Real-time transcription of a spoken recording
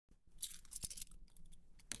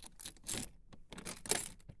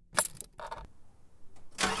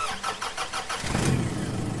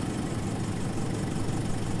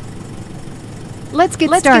Let's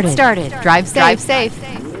get started. Drive safe.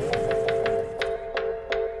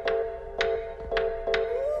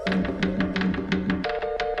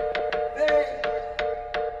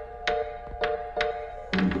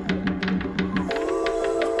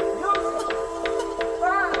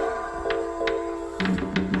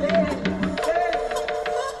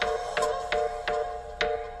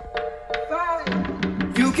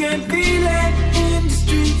 You can feel it in the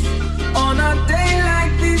streets on a day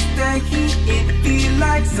like this. The heat, it feel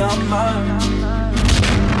like summer.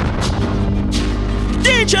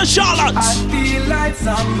 DJ Charlotte, I feel like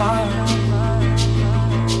summer.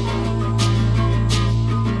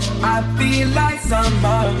 I feel like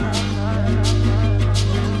summer.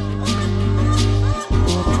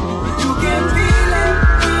 You can feel it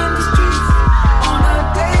in the streets on a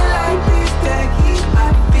day like this. The heat, I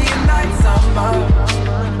feel like summer.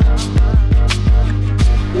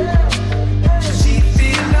 She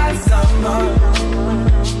feel like summer.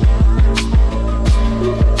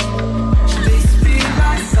 This feel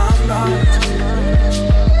like summer.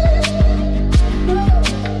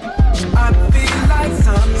 I feel like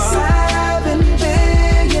summer. 7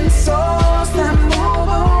 billion souls that move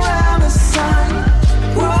around the sun,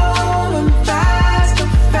 growing faster,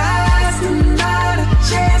 faster, not a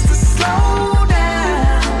chance to slow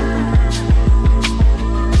down.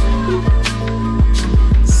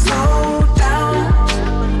 Slow down.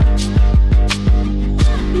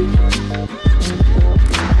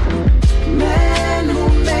 Men who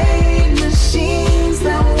made machines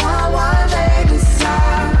that want what they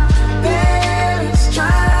desire. Parents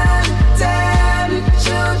trying to tell the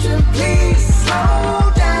children, please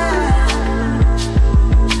slow down.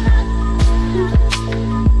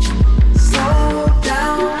 Slow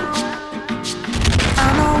down. I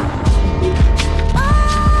know.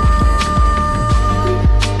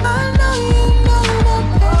 I know you know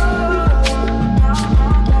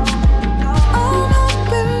I'm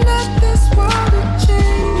hoping that this world will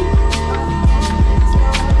change,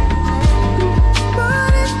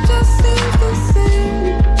 but it just seems the same.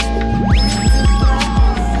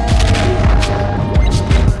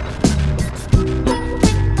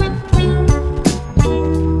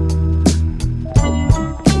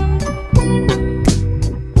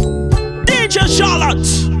 DJ Charlotte.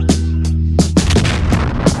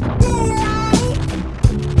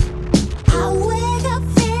 I wake up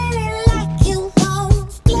feeling like you won't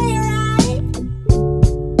play right.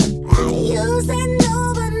 I used to know,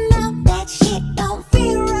 but now that shit don't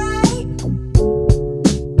feel right.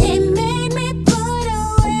 It made me put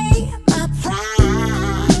away my pride.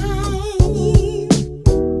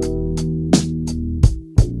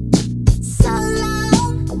 So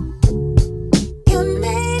long, you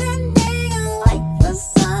made a nigga wait for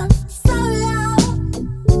some. So long,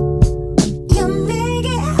 you make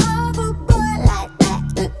it hard for a boy like that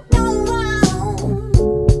to go wrong.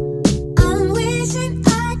 I'm wishing I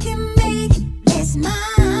can make this mine.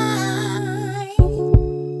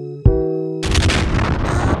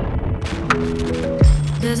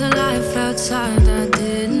 There's a life outside I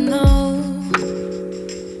didn't know.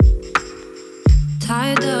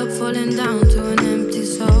 Tied up, falling down to an empty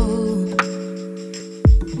soul.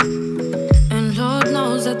 And Lord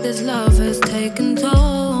knows that this love has taken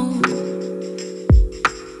toll.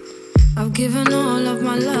 I've given all of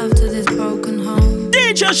my love to this broken home.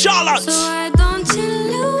 DJ Charlotte. So why don't you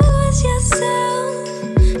lose yourself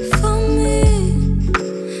for me?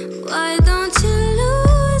 Why don't you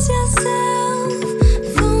lose yourself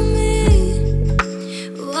for me?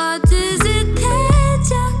 What is it that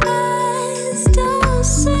your eyes don't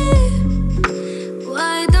see?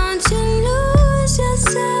 Why don't you lose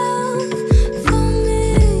yourself for me?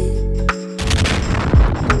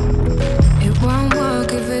 It won't work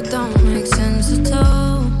if it don't make sense at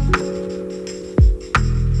all.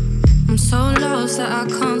 I'm so lost that I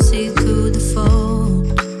can't see through the fold.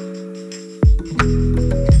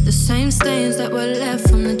 The same stains that were left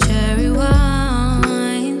from the cherry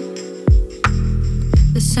wine.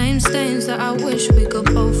 The same stains that I wish we could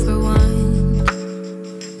both rewind.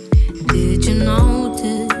 Did you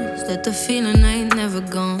notice that the feeling ain't never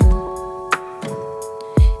gone?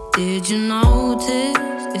 Did you notice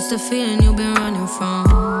it's the feeling you've been running from?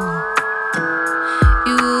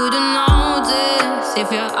 You wouldn't notice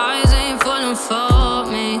if your eyes ain't falling for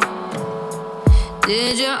me.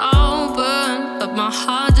 Did you open up my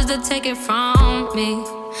heart just to take it from me?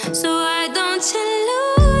 So why don't you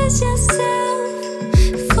lose yourself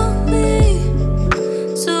for me?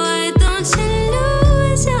 So why don't you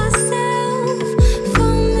lose yourself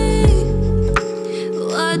for me?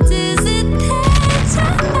 What is it that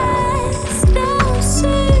your eyes don't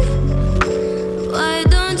see? Why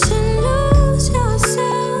don't you lose yourself?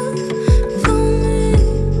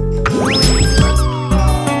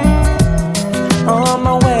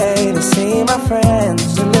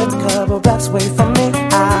 wait for me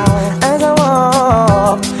out. As I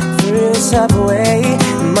walk through the subway,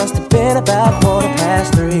 it must have been about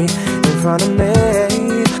 3:15 in front of me.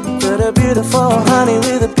 With a beautiful honey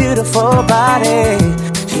with a beautiful body.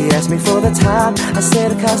 She asked me for the time. I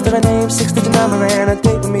said the cost of her name, 6-digit number, and a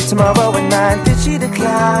date with me tomorrow at 9. Did she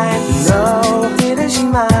decline? No. Didn't she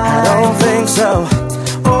mind? I don't think so.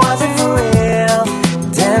 Was it for real?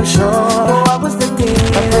 Damn sure. What was the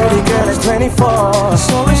deal? A pretty girl is 24,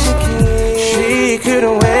 so is she keen? She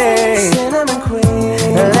couldn't wait. Cinnamon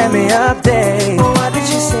queen, let me update. What did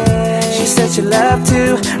she say? She said she loved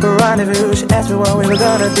to rendezvous. She asked me what we were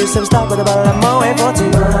gonna do. So we start with a bottle of Moet for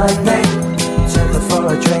Monday. Took her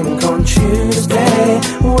for a drink on Tuesday.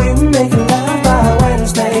 We were making love by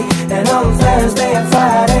Wednesday. And on Thursday and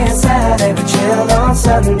Friday and Saturday we chilled on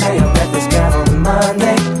Sunday. I met this guy on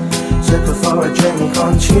Monday. Took her for a drink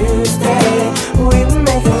on Tuesday. We were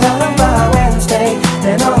making love by Wednesday.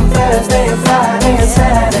 And on Thursday and Friday and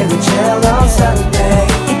Saturday we chilled on Sunday.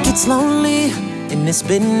 It gets lonely in this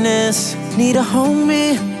business. Need a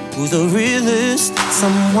homie who's the realist.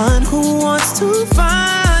 Someone who wants to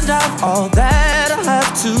find out all that I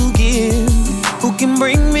have to give. Who can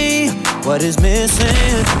bring me what is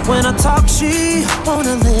missing? When I talk, she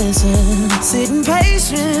wanna listen. Sitting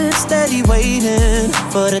patient, steady waiting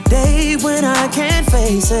for the day when I can't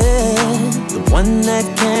face it. The one that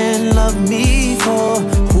can love me for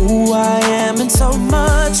who I am and so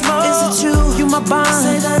much more. Is it you? You my bond.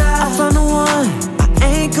 Say that I found the one. I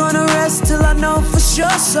ain't gonna rest till I know for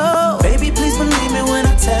sure. So baby, please believe me when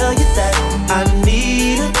I tell you that I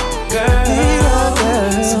need a girl.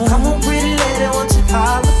 So come on, pretty lady, won't you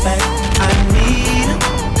holler back? I need a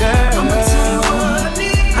girl. I'ma tell you what I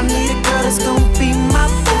need. I need a girl that's gon' be my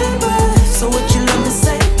baby. So what you love me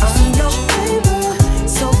say? I'm your baby.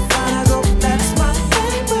 So fine, I go, that's my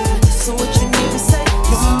baby. So what you need me say?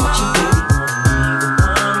 You're my baby.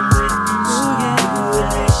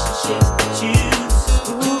 Relationship with you.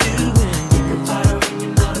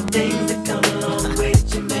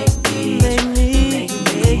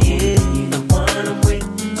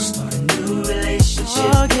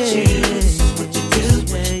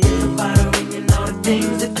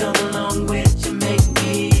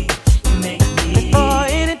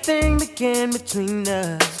 Between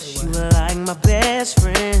us, you were like my best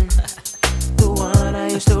friend. The one I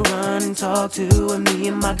used to run and talk to when me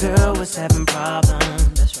and my girl was having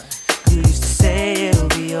problems. That's right. You used to say it'll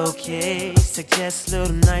be okay, suggest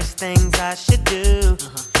little nice things I should do.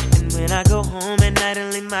 And when I go home at night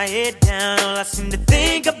and lay my head down, all I seem to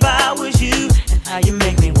think about was you and how you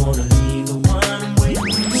make me wanna leave the one I'm with.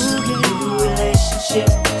 New relationship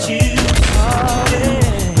with you. Oh, yeah.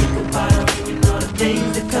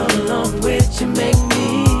 Things that come along with you make me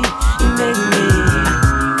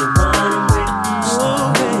the one I'm with.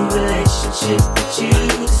 Oh, relationship with you,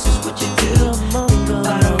 this is what you do.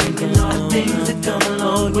 I don't even know the things that come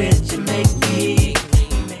along with you make me.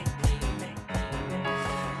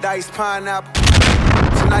 Dice pineapple.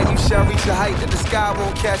 Tonight you shall reach a height that the sky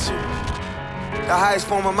won't catch you. The highest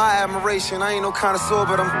form of my admiration. I ain't no connoisseur,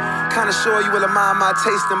 but I'm kinda sure you will admire my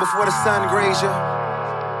tasting before the sun grazes you.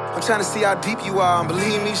 I'm trying to see how deep you are, and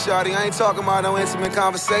believe me, shawty, I ain't talking about no intimate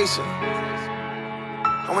conversation.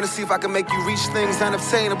 I wanna see if I can make you reach things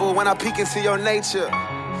unobtainable when I peek into your nature.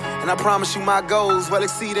 And I promise you my goals will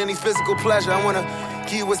exceed any physical pleasure. I wanna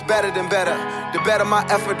give you what's better than better. The better my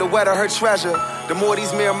effort, the wetter her treasure. The more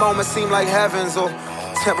these mere moments seem like heavens or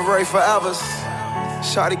temporary forevers.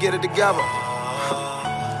 Shawty, get it together.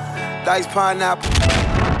 Dice pineapple.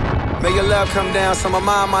 May your love come down so my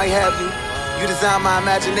mind might have you. You design my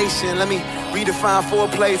imagination. Let me redefine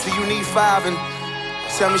foreplay till you need 5. And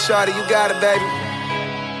tell me, shawty, you got it, baby.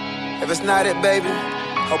 If it's not it, baby,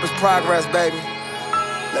 hope it's progress, baby.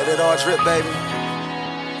 Let it all drip, baby.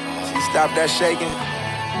 So you stop that shaking.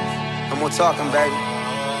 No more talking, baby.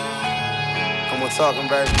 No more talking,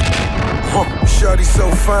 baby. Shawty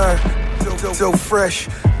so fine, so fresh.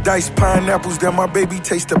 Diced pineapples that my baby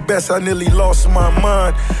tastes the best. I nearly lost my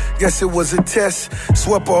mind. Guess it was a test.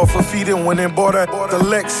 Swept off her feet and went and bought the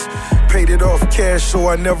Lex. Paid it off cash, so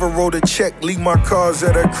I never wrote a check. Leave my cars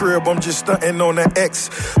at her crib, I'm just stunting on the X.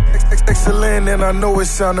 Excellent, and I know it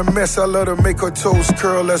sound a mess. I let her make her toes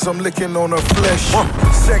curl as I'm licking on her flesh.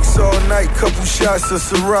 Sex all night, couple shots of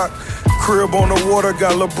Ciroc. Crib on the water,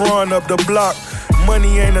 got LeBron up the block.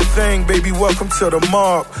 Money ain't a thing, baby, welcome to the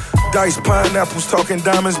mob. Diced pineapples, talking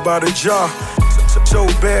diamonds by the jar. So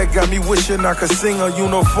bad, got me wishing I could sing a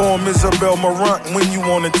uniform Isabel Marant when you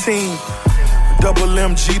on a team. Double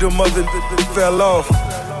MG, the mother fell off.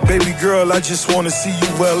 Baby girl, I just wanna see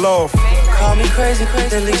you well off. Call me crazy,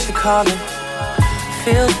 at least you call me.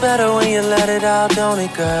 feels better when you let it out, don't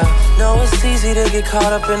it, girl? Know it's easy to get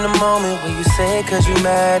caught up in the moment when you say it cause you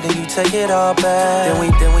mad and you take it all back. Then we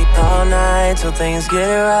all night till things get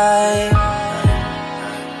it right.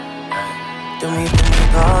 Then we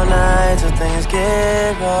all night till things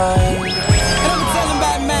get right. And I'm telling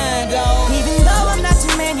about mine, dog. Even though I'm not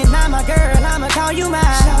your man, you're not my girl, I'ma call you mine.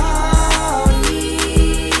 Shawty.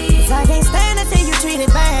 'Cause I can't stand to see you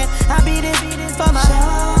treated bad. I'll be this for my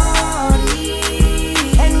shawty.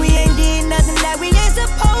 And we ain't did nothing that we ain't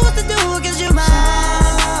supposed to do, 'cause you mine.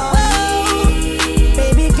 Whoa.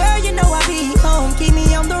 Baby girl, you know I be home. Keep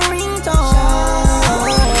me on the ringtone.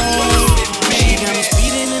 She got me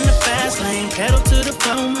speeding in the fast lane, pedal to the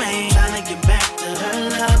floor, man. Tryna get back to her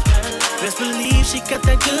love. Best believe she got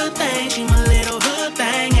that good thing. She my little hood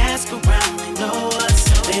thing. Ask around, they know us.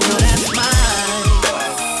 They know that's mine.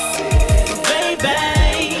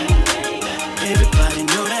 Baby, everybody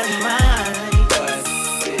know that's mine.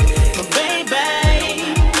 Baby.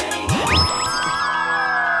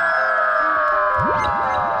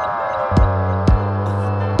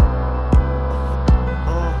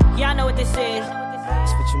 Y'all know what this is.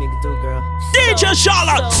 That's what you need to do, girl. DJ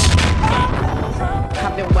Charlotte.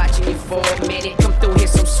 I've been watching you for a minute. Come through here,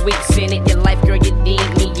 some sweets in it. Your life, girl, you need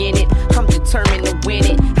me in it. I'm determined to win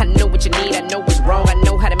it. I know what you need, I know what's wrong. I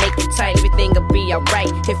know how to make it tight. Everything'll be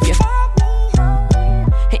alright if you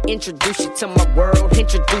introduce you to my world.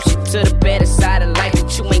 Introduce you to the better side of life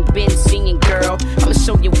that you ain't been seeing, girl. I'ma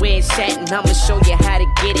show you where it's at and I'ma show you how to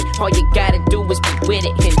get it. All you gotta do is be with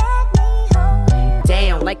it and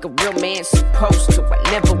down like a real man supposed to.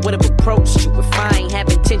 I never would've approached you if I ain't have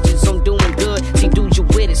intentions on doing good. See, dude, you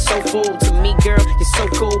with it so full to me, girl. You're so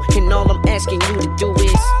cool, and all I'm asking you to do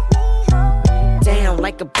is down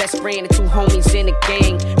like a best friend and two homies in a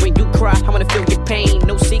gang. When you cry, I wanna feel your pain.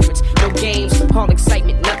 No secrets, no games, all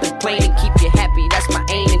excitement, nothing plain. And keep you happy, that's my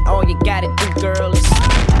aim. And all you gotta do, girl, is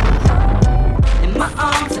in my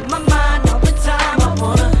arms, in my mind, all the time. I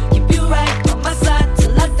wanna keep you right on my side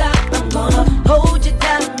till I die. I'm gonna hold you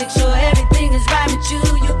down, make sure everything is right with you.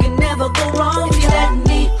 You can never go wrong if you let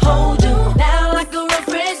me hold you down like a real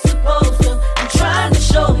friend's supposed to. I'm trying to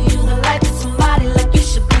show you the life of somebody like you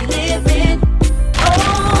should be living.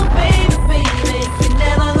 Oh, baby, baby, you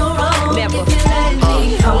never go wrong if you let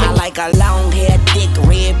me hold you. I like a long hair, thick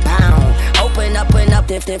red pound. Open up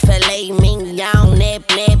the filet mignon, nip,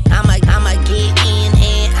 nip. I'ma get in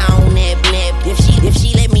and on, nip, nip. If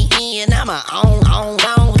she let me in, I'ma on,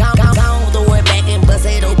 throw it back and bust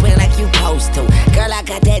it open like you supposed to. Girl, I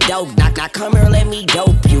got that dope, knock, come here, let me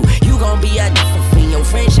dope you. You gon' be a fiend, your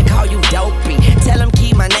friends should call you dopey. Tell them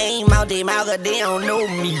keep my name out their mouth, 'cause they don't know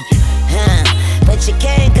me. But you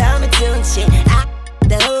can't call me to shit.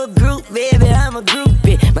 The whole group, baby, I'm a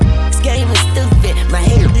groupie. My game is stupid, my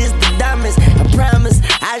head is the dumbest. I promise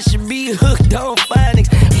I should be hooked on phonics.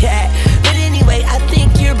 Yeah, but anyway, I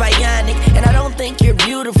think you're bionic, and I don't think you're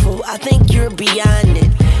beautiful. I think you're beyond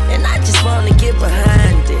it, and I just wanna get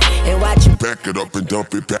behind it and watch you back it up and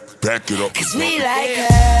dump it, back it up. 'Cause we like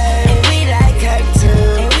her, and we like her too,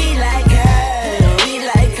 and we like her, and we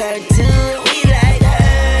like her too.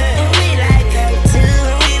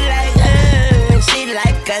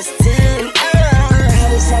 Us too. I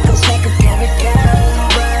wish I could shake a carrot girl.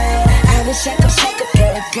 I wish I could shake a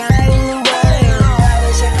carrot girl. I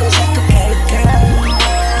wish I could shake a carrot girl.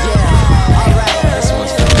 Yeah, alright, this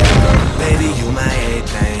one's for you. Baby, you my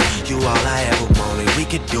everything. You all I ever wanted. We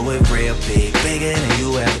could do it real big, bigger than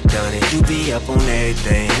you ever done it. You be up on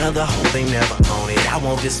everything, other whole thing never own it. I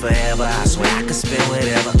want this forever, I swear I could spend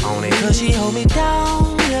whatever on it. 'Cause she hold me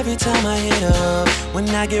down every time I hit up. When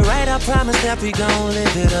I get right, I promise that we gon'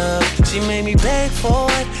 live it up. She made me beg for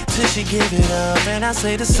it till she give it up, and I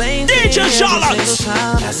say the same thing every single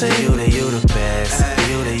time. I say you the best,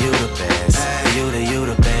 you the best, you the best, you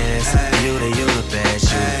the best, you the best, you the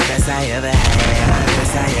best I ever had,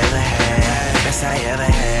 best I ever had, best I ever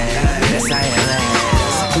had, best I ever had.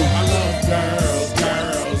 I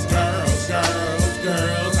love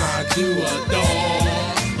girls, I do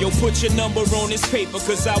adore. Yo, put your number on this paper,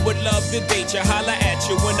 'cause I would love to date you. Holla at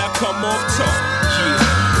you when I come off top.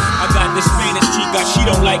 Yeah. I got this Spanish chica, she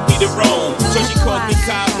don't like me to roam, so she calls me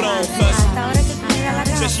Cablon. Plus,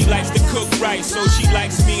 says she likes to cook right, so she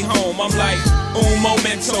likes me home. I'm like, un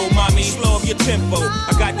momento, mommy, slow up your tempo.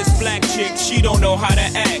 I got this black chick, she don't know how to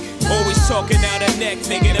act. Always talking out her neck,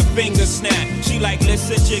 making her finger snap. She like,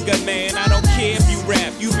 listen, Jigga, man, I don't care if you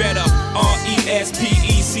rap. You better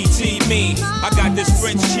RESPECT me. I got this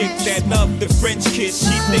French chick that love the French kiss.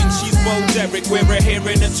 She thinks she's Bo Derek, wear her hair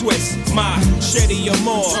in a twist. My Shetty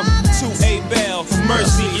Amore, to A Bell,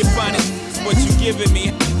 Mercy, you find it, what you giving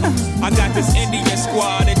me. I got this Indian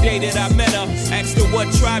squad the day that I met her. Asked her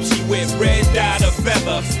what tribe she with, red dot or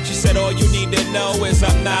feather. She said all you need to know is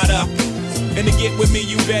I'm not a. And to get with me,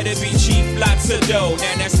 you better be cheap, lots of dough.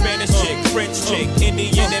 Now that's Spanish chick, French chick,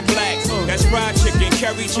 Indian and black. That's fried chicken,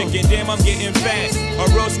 curry chicken, damn I'm getting fat.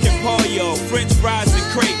 Arroz con pollo, French fries and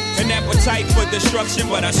crepe. An appetite for destruction,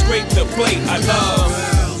 but I scrape the plate. I love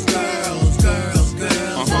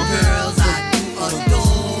girls I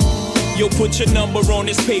adore. Yo, put your number on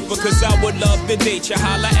this paper, cause I would love to date you.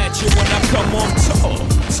 Holla at you when I come on tour.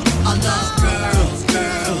 I love girls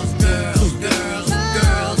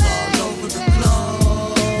all over the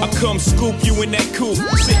globe. I come scoop you in that coupe,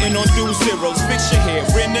 sitting on 2 zeros. Fix your hair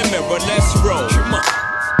in the mirror, let's roll. Come on.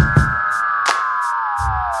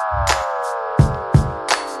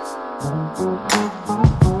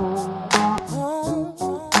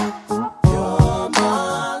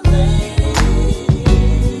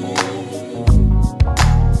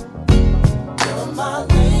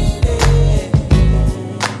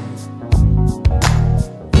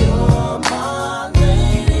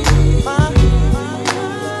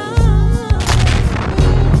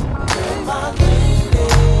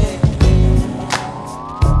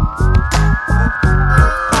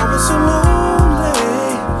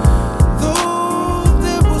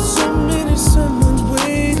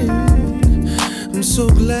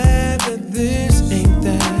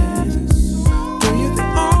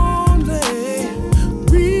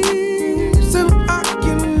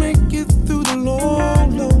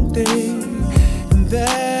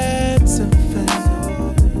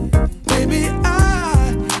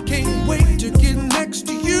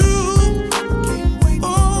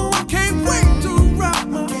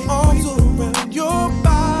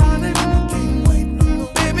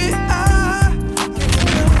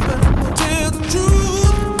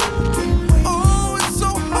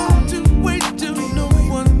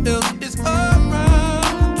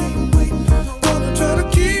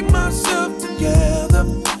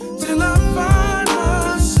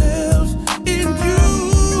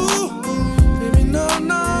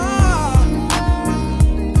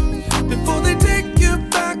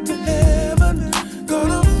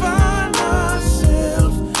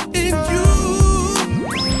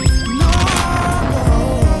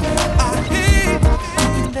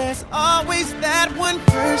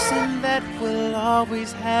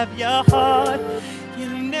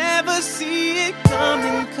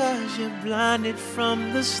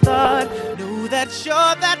 From the start, know that you're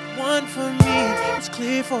that one for me. It's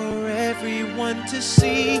clear for everyone to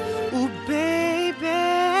see. Ooh, baby.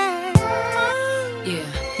 Yeah.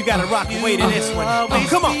 You gotta rock and wait in this one.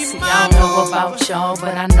 Come on. See, I don't know about y'all,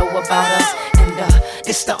 but I know about us. And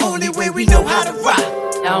it's the only way we know how to rock.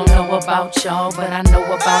 I don't know about y'all, but I know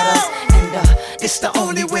about us. And it's the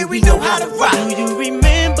only way we know how to rock. Do you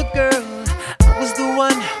remember, girl? I was the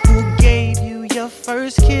one who gave you your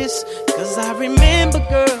first kiss. Cause I remember,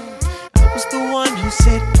 girl, I was the one who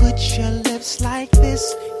said put your lips like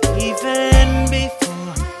this. Even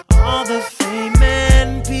before all the fame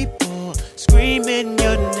and people screaming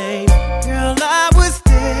your name. Girl, I was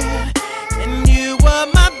there and you were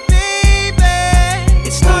my baby.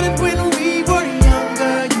 It started when we were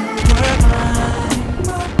younger, you were mine.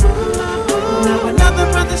 Now another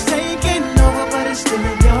brother's taking over, but it's still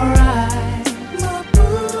in your eyes.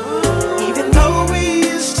 Even though we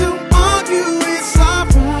used to argue, it's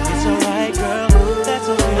alright, girl, that's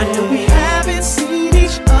okay. I know we haven't seen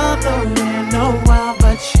each other in a while,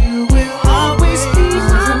 but you will always be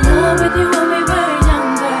mine. I know with you when we were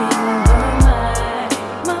younger, you were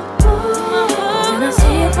my boo. When I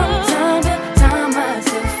see you from time to time, I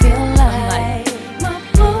still feel like my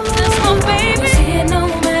boo. That's my baby. See it no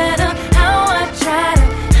matter how I try to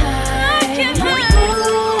hide. I can't hide.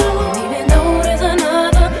 Even though there's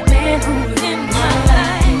another man who's in my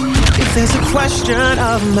life. If there's a question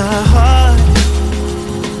of my heart,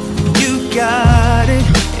 you got it.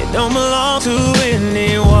 It don't belong to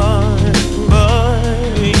anyone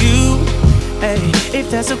but you. Hey, if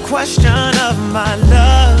there's a question of my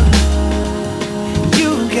love,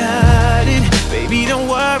 you got it. Baby, don't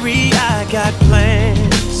worry, I got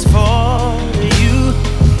plans for you.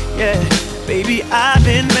 Yeah, baby, I've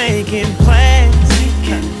been making plans.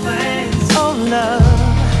 Oh,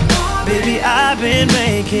 love, baby, I've been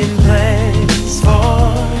making plans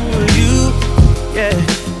for you. Yeah,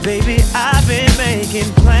 baby, I've been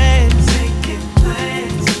making plans.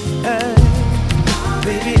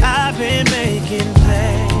 Baby, I've been making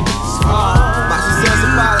plans for you.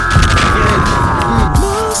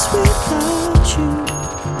 Lost without you,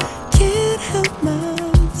 can't help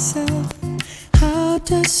myself. How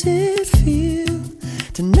does it feel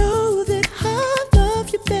to know that I love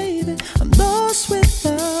you better?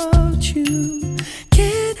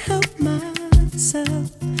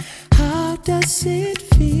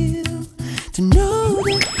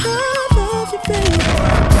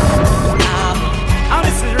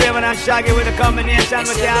 and Shaggy with a combination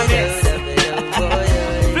with your mix.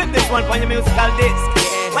 Flip this one for your musical disc.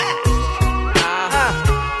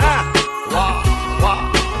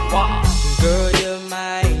 Girl, you're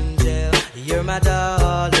my angel, you're my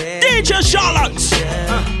darling. DJ Charlotte.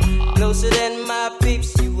 Closer than my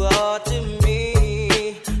peeps, you are to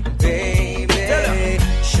me, baby.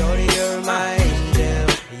 Shorty, you're my angel,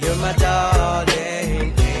 you're my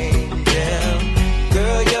darling angel.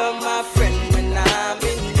 Girl, you're my friend when I'm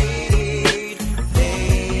in need,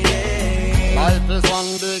 lady. Life is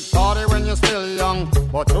one big party when you're still young,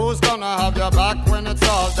 but who's gonna have your back when it's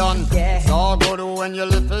all done? It's all good when you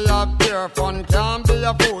live for your pure fun. Can't be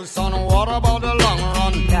a fool, son. What about the long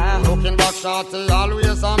run? Looking back, shorty,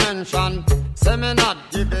 always a mention. Say me not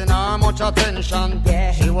giving her much attention.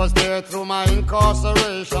 She was there through my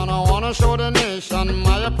incarceration. I wanna show the nation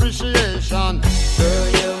my appreciation. Girl,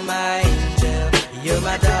 you're my angel, you're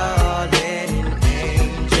my darling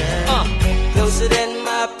angel. Closer than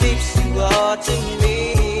my peeps, you are to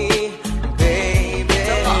me, baby.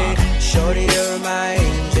 Shorty, you're my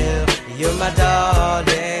angel, you're my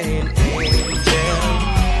darling angel.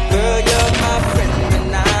 Girl, you're my friend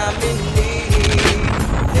when I'm in need,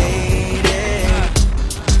 lady.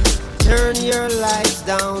 Turn your lights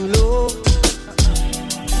down low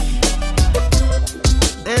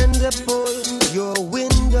and pull your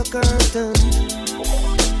window curtain.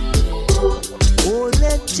 Oh,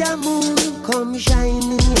 let your moon come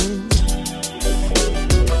shining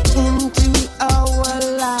into our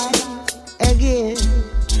life again.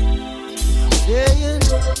 Saying,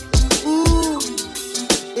 ooh,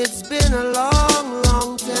 it's been a long,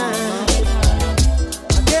 long time.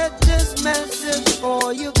 I get this message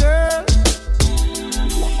for you, girl,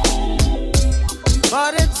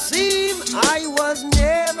 but it seemed I was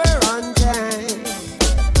never on time.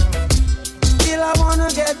 Still I wanna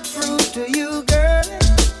get through to you, girl,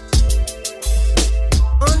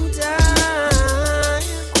 on time,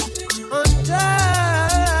 on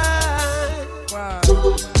time. Wow.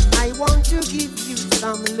 I want to give you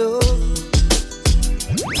some love.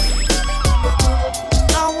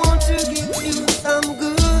 I want to give you some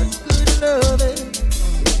good, good loving.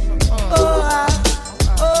 Oh, I,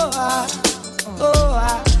 oh, I, oh,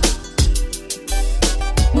 I.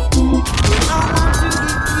 I want to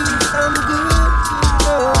give you some good,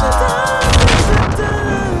 good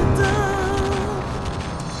loving.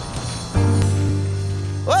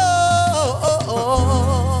 Oh, oh, oh,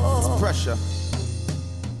 oh. It's pressure.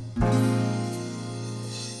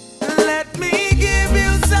 Let me give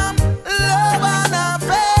you some love and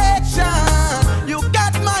affection. You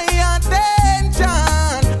got my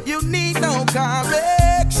attention. You need no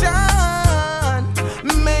correction.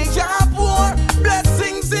 May your pour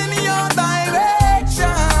blessings in your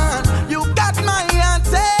direction. You got my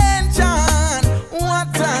attention.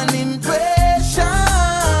 What an impression.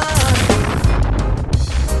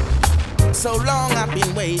 So long I've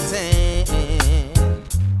been waiting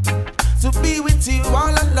to be with you all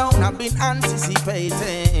alone. I've been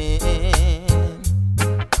anticipating.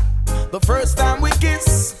 The first time we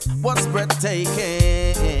kissed was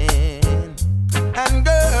breathtaking. And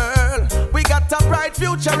girl, we got a bright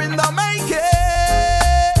future in the making.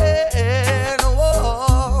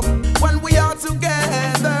 Oh, when we are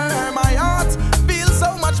together, my heart feels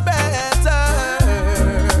so much better.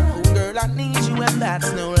 Oh, girl, I need you and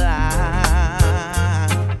that's no lie.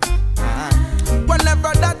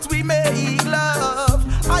 Whenever that we make love,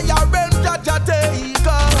 I arrange Jaja take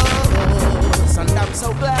us. And I'm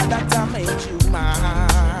so glad that I made you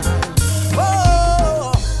mine.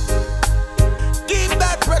 Oh, keep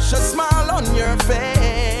that precious smile on your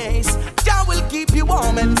face. Jah will keep you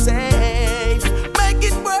warm and safe. Make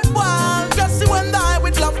it worthwhile, just you and I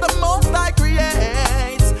with love the most I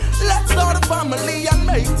create. Let's start a family and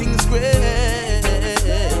make things great.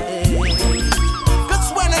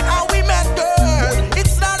 Cause when and how we met, girl,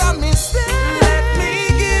 it's not a mistake. Let me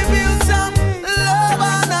give you some love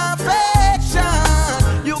and affection.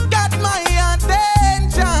 You got my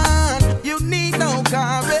attention. You need no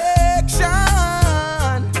correction.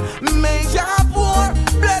 May your pour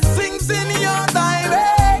blessings in your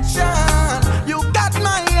direction. You got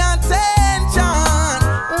my attention.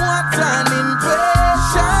 What an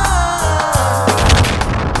impression.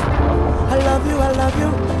 I love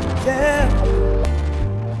you, yeah.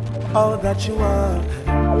 All that you are.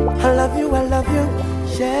 I love you,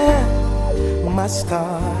 yeah. My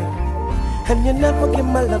star. And you never give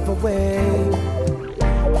my love away.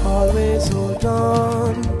 Always hold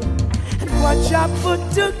on. And what you put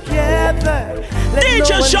together. Let DJ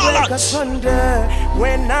no one Charlotte. break us under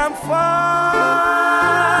when I'm far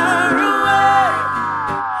away.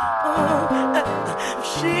 Oh,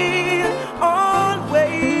 she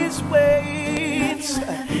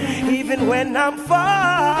I'm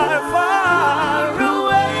far, far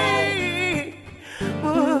away.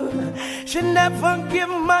 Ooh, she never give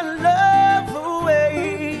my love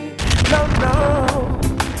away. No, no.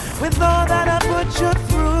 With all that I put you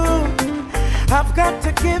through, I've got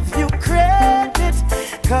to give you credit,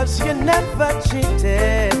 'cause you never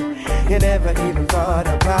cheated. You never even thought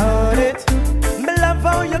about it. Me love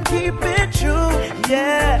how you keep it true,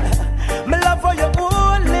 yeah. Me love how you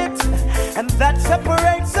hold it, and that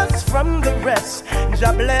separates us from the rest.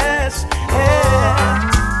 God bless,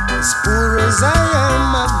 yeah. As poor as I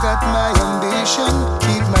am, I've got my ambition.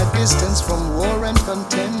 Keep my distance from war and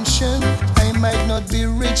contention. I might not be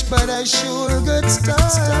rich, but I sure got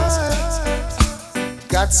stars.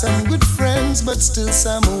 Got some good friends, but still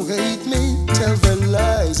some who hate me. Tell their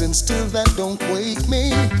lies and still that don't wake me.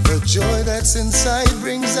 The joy that's inside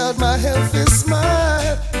brings out my healthy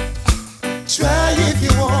smile. Try if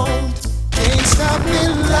you want, can't stop me.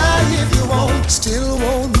 Lie if you want, still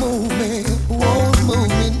won't move me. Won't move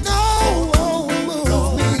me, no, won't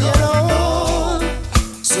move me at all.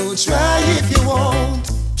 So try if you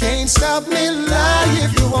want, can't stop me. Lie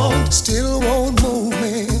if you want, still won't move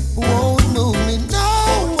me. Won't move me, no.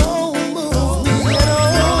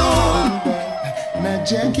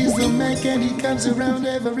 Jack is the Mac and he comes around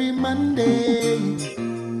every Monday.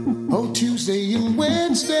 Oh, Tuesday and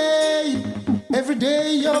Wednesday, every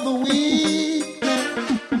day of the week.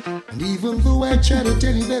 And even though I try to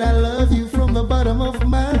tell you that I love you from the bottom of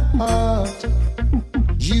my heart,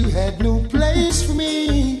 you had no place for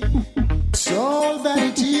me. It's all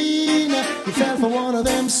vanity. Now you fell for one of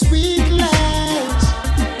them sweet lies,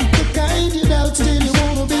 the kind you doubt still you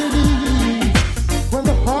wanna believe. When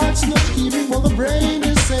the heart's not hearing what the brain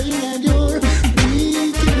is saying, and you're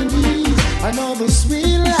weak in the knees. Another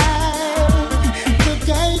sweet life, the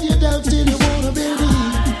kind you doubt still you wanna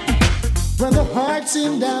believe. When the heart's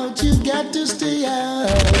in doubt, you got to stay out.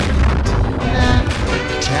 Now,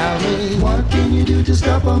 tell me, what can you do to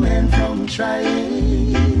stop a man from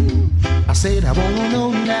trying? I said I wanna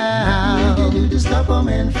know now. What can you do to stop a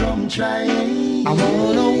man from trying? I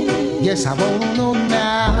wanna know, yes I wanna know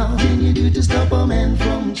now. What can you do to stop a man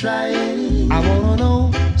from trying? I wanna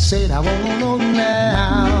know, said I wanna know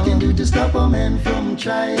now. What can you do to stop a man from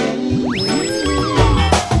trying?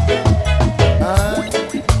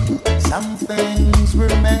 Some things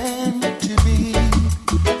were meant to be,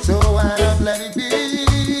 so why not let it be?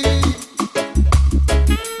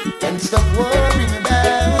 And stop worrying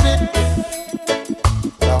about it.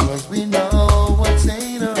 Long as we know what's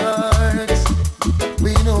in our hearts,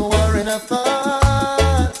 we know we're in our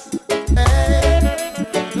thoughts. Hey,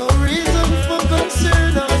 no reason for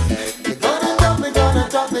concern. They're gonna talk, they're gonna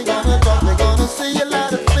talk, they're gonna talk, they're gonna say a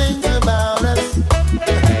lot of things about us.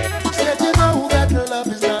 Said you know that love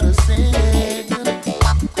is not a sin,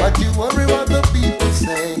 but you worry what the people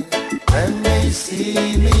say when they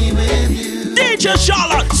see me with you. DJ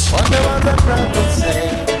Charlotte! Wonder what the prophets say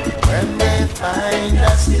when they find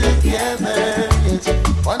us together.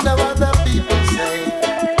 Wonder what the people say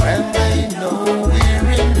when they know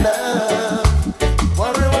we're in love.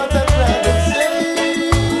 Wonder what the prophets say.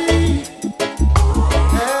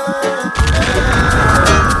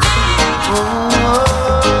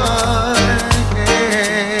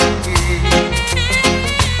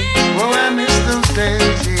 Oh, I miss those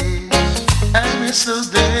days. I miss those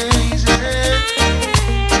days.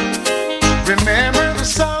 Remember the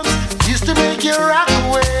songs used to make you rock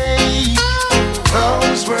away.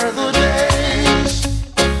 Those were the days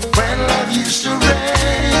when love used to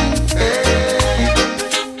rain. Hey.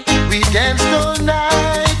 We danced all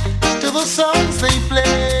night to the songs they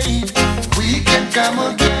played. We can come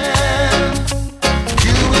again,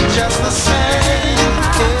 doing just the same.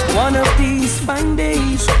 Hey. One of these fine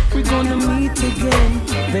days, we're gonna meet again.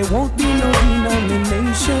 There won't be no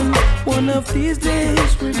denomination. One of these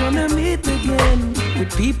days, we're gonna meet again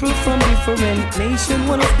with people from different nations.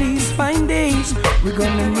 One of these fine days, we're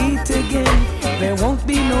gonna meet again. There won't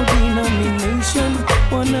be no denomination.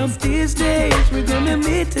 One of these days, we're gonna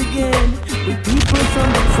meet again with people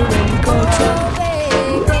from different cultures.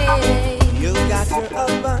 You got your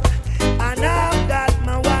husband, and I've got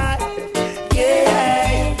my wife.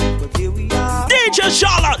 Yeah, but here we are. DJ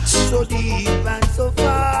Charlotte! So deep and so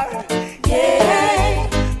far. Yeah,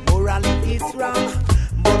 morality is wrong,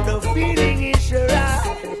 but the feeling is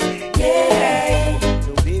right. Yeah,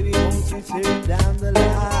 so baby, won't you turn down the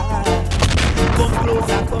light? Come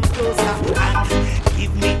closer, and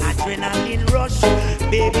give me adrenaline rush.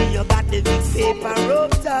 Baby, you got the big paper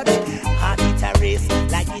rope touch. Heart it a race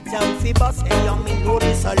like it a fi bus. Hey, young me know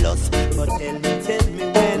this a lust, but tell me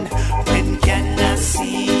when can I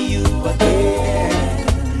see you again?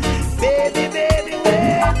 Baby,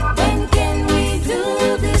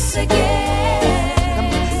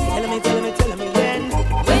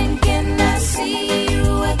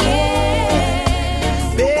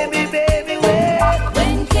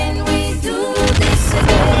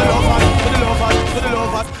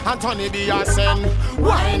 honeybee a send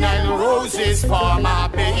wine and roses for my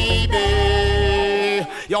baby.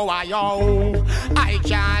 Yo, I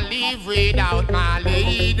can't live without my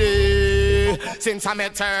lady. Since I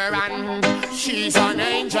met her and she's an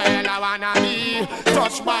angel, I wanna be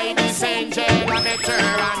touched by this angel. I met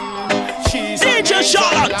her and she's an angel,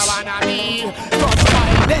 Charlotte. I wanna be touched by.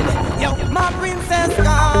 Yo, my princess gone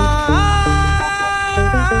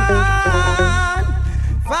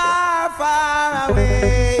far, far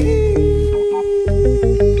away,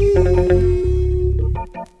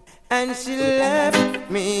 and she left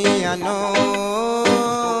me a note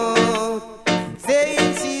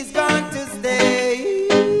saying she's going to stay.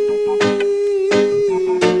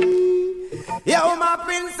 Yo, my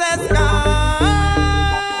princess gone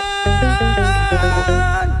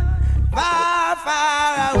far,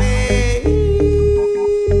 far away,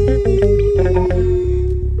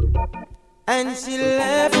 and she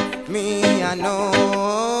left me a note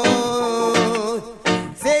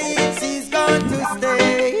saying she's going to stay.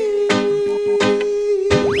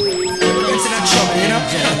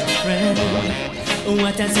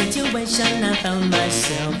 What a situation I found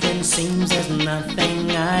myself in. Seems there's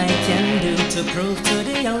nothing I can do to prove to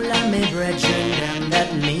the old me brethren them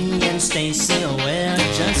that me and Stacy we're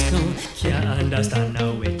just cool. Can't understand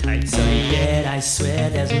how we tight, so yet I swear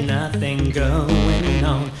there's nothing going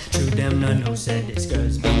on. True them no know said this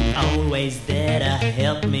girl's been always there to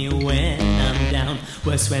help me when I'm down.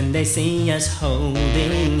 Worse when they see us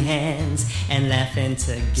holding hands and laughing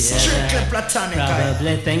together. Strictly platonic.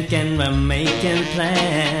 Probably thinking we're making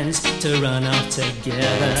plans to run off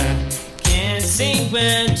together. Can't see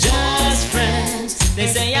we're just friends. They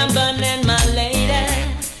say I'm burning my lady.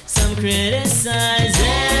 Some criticize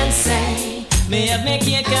and say me have me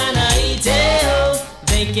cake and I eat it.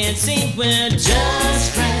 They can't see we're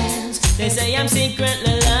just friends. They say I'm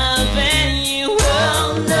secretly loving you.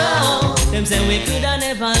 Oh no. Them say we could have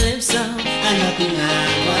never live so. And nothing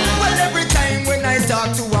Well, every time when I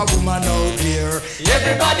talk to a woman out there,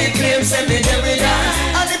 everybody claims that they will die.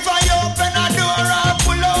 And if I open a door or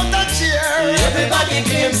pull out a chair, everybody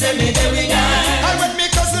claims that they will die. And when me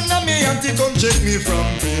cousin and me auntie come check me from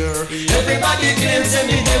here, everybody claims that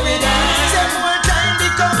they will die. Some more time the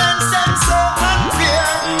comments them so unfair.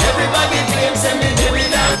 Everybody claims that they will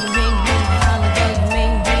die.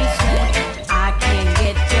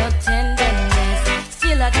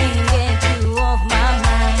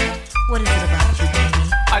 What is it about you, baby?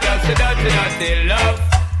 I just dirty love.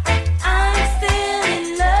 I'm still in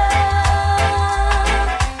love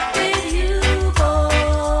with you,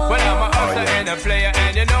 boy. Well, I'm a hustler and a player,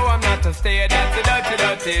 and you know I'm not a stayer. That's a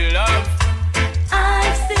dirty love.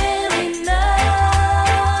 I'm still in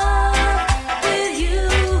love with you,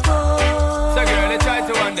 boy. So girl, I try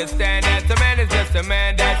to understand that a man is just a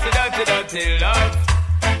man. That's a dirty love.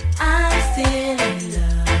 I'm still in love.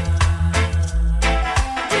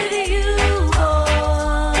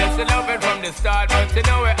 From the start, but you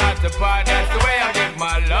know we're at the part. That's the way I give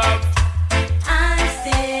my love. I'm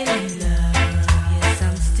still in love. Yes,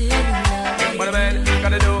 I'm still in love. What a man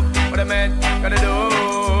gotta do, what a man gotta do.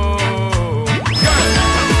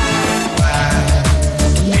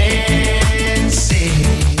 Nancy,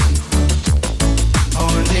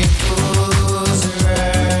 only fools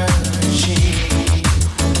rushing.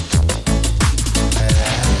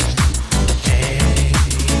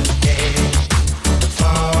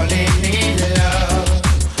 Falling in love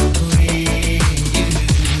with you.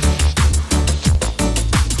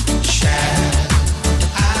 Shall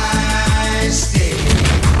I stay?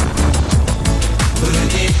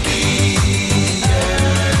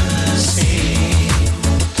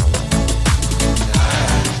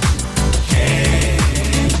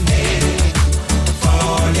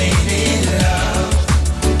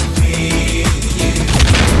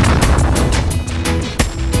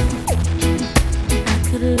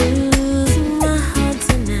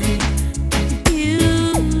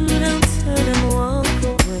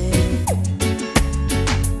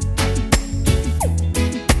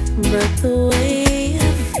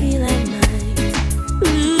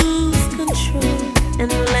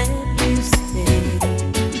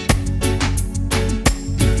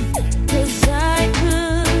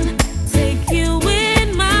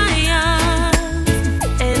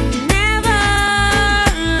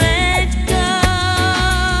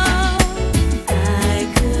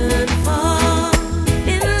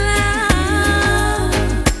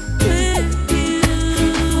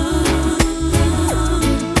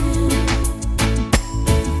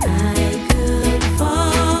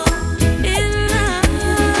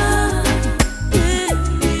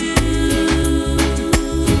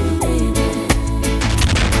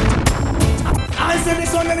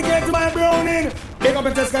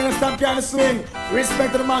 on the swing.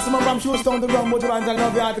 Respect to the maximum from Shoestone to Ground, but you want to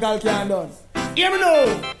love the article can't done. Hear me now.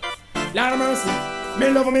 Lord of mercy. Me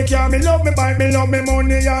love me car, me love me bike, me love me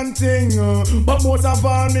money and thing. But most of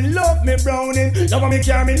all, me love me browning. Love me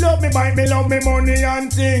car, me love me bike, me love me money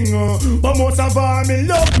and thing. But most of all, me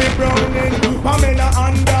love me browning. Pamela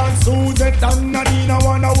and Dan, Suzette and Nadine, I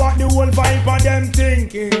wanna walk the whole vibe of them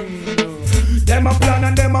thinking. Them a plan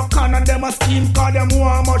and them a con and them a scheme, cause them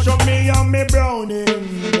want much of me and me browning.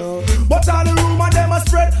 But all the rumor them a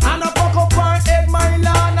spread and a fuck up her head, my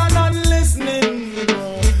land, and not listening.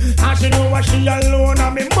 And she know what she alone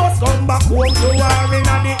and me must come back home to her in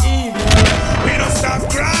the evening. We don't stop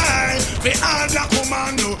crying, we all black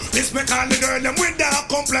woman do. This make all the girl them with dark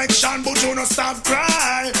complexion, but you don't stop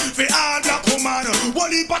crying. We all black woman,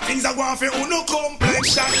 what heap of things I want for you no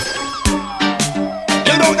complexion.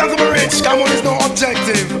 You don't have to be rich, come on, it's no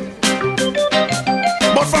objective.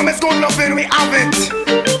 But from it's good loving, we have it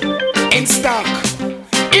in stock.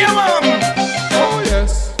 Yeah, man. Oh,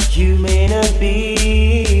 yes. You may not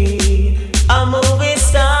be a movie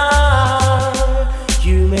star,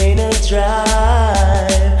 you may not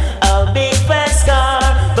drive a big fast car,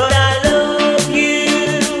 but I love you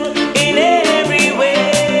in every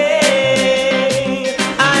way.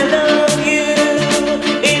 I love you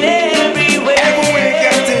in every way. Every way you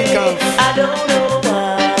can think of. I don't know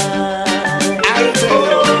why. I'll tell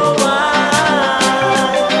you. Oh, why?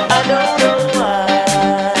 I don't know why.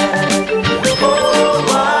 Oh,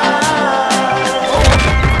 why?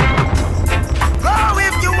 Go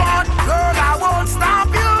if you want, girl, I won't stop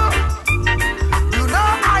you. You know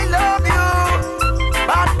I love you,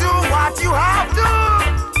 but do what you have to.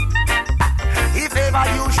 If ever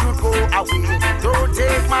you should go away, don't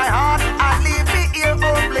take my heart and leave me here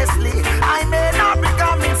hopelessly. I may not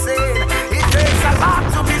become insane. It takes a lot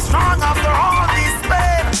to be strong after all this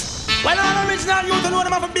pain. Well, all original youth know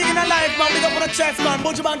them have a big in their life, man. Big up on the chest, man.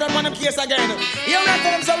 Bunch of man done one them case again. Here we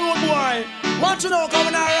tell them some road boy. Want you know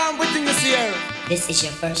coming around with things this year. This is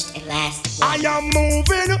your first and last. I am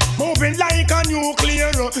moving like a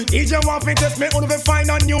nuclear. DJ want to test me, only to find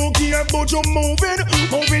a new gear. But you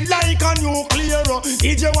moving like a nuclear.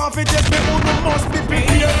 DJ want to test me, only must be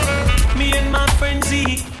prepared. Me and my friend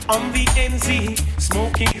Z on the NZ,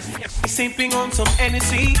 smoking, sipping on some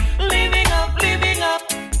Hennessy, living up, living up,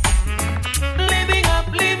 living up,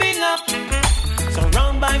 living up.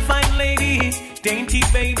 Surrounded by fine ladies, dainty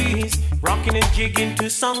babies, rocking and jigging to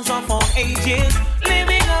songs of all ages.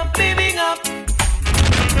 Living up, living up,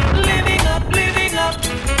 living up, living up.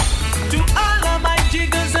 To all of my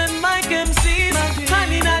jiggers and my MCs,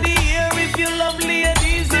 hand in the air if you love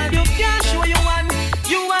ladies. If you can't show you one,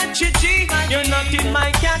 you want chichi, you're not in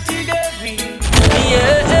my category.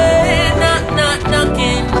 Yeah, not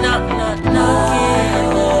knocking, not knocking.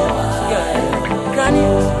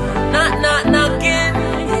 Yeah, not knocking.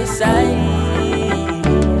 Yes,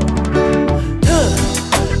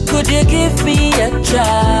 could you give me a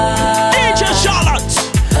try? Angel Charlotte.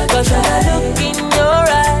 'Cause I look in your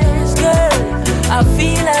eyes, girl, I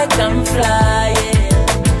feel like I'm flying.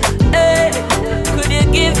 Hey, could you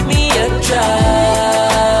give me a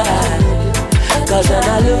try? 'Cause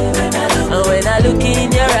when I look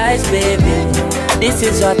in your eyes, baby, this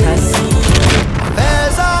is what I see.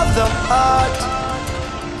 Affairs of the heart,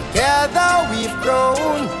 together we've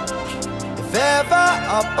grown, if ever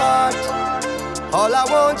apart. All I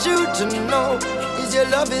want you to know is your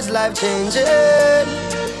love is life-changing,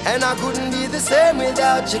 and I couldn't be the same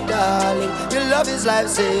without you, darling. Your love is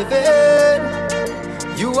life-saving.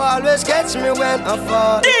 You always catch me when I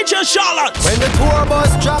fall. DJ Charlotte. When the tour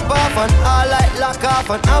bus drop off and all light lock off,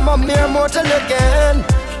 and I'm a mere mortal again.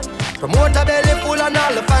 Promoter belly full and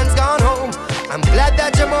all the fans gone home. I'm glad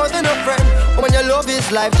that you're more than a friend. When your love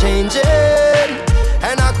is life-changing,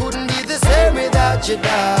 and I couldn't be the same without you,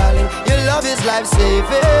 darling. Your love is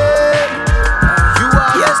life-saving. You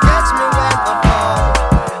always catch me when I fall.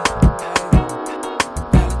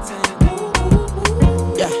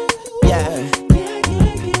 Yeah, yeah,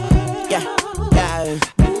 yeah, yeah,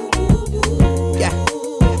 yeah,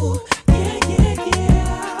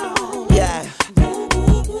 yeah.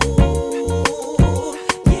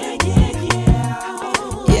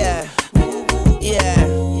 Yeah, yeah,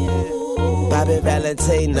 Bobby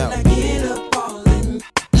Valentino. When I get up all in,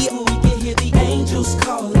 we can hear the angels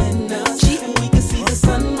calling us. We can see the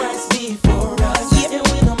sunrise behind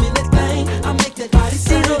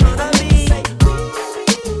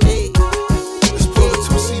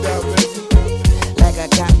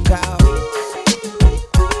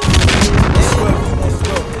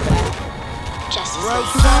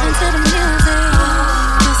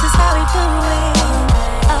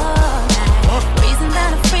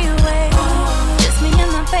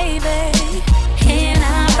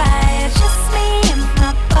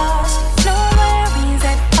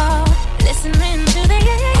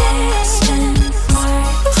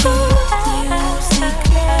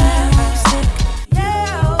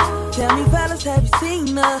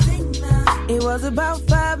It was about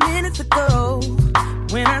 5 minutes ago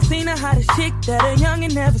when I seen the hottest chick that a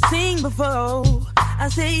youngin' never seen before. I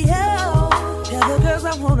say, yo, tell the girls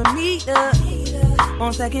I wanna meet her.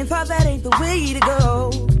 On second thought, that ain't the way to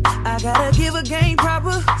go. I gotta give her game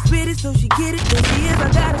proper, spit it so she get it. There she is,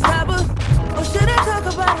 I gotta stop her. Or should I talk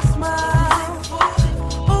about a smile?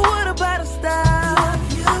 Or what about a style?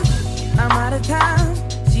 I'm out of time,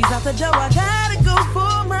 she's out the door, I gotta go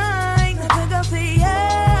for mine. I think I'll say,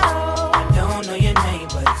 yeah. I don't know your name,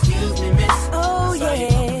 but excuse me, miss. Oh,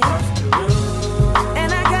 yeah.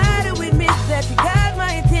 And I gotta admit that you got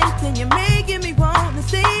my attention, you're making me want to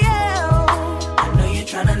say, yeah. I know you're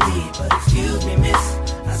trying to leave, but excuse me, miss.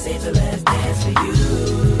 I saved the last dance for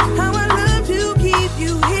you. How I love to keep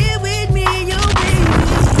you here with me, your baby.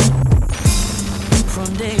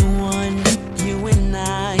 From day one, you and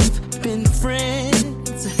I've been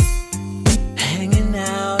friends, hanging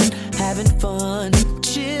out, having fun,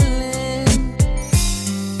 chilling.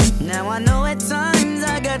 Now I know at times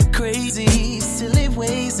I got crazy, silly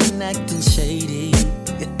ways and acting shady.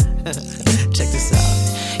 Check this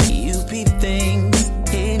out. You peep things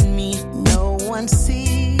in me no one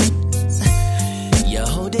sees. You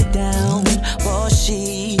hold it down for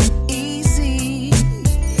she easy.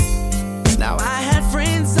 Now I had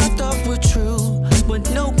friends I thought were true, but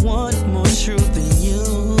no one more true than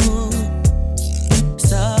you.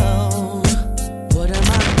 So what am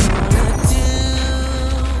I gonna do?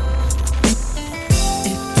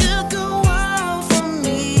 It took a while for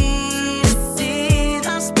me to see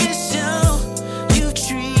how special you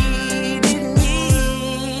treated me.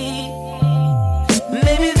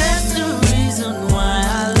 Maybe that's the reason why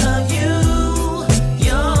I love you.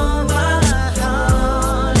 You're my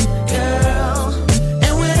heart, girl.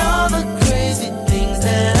 And with all the crazy things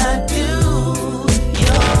that I do,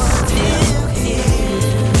 you're still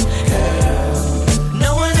here, girl.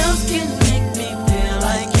 No one else can make me feel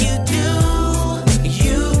like you do.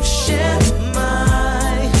 You share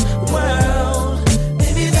my world.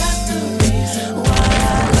 Maybe that's the reason why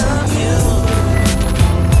I love you.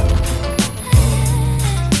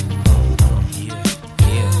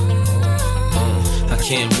 I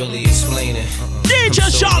can't really explain it. DJ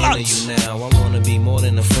I'm so Charlotte. into you now. I wanna be more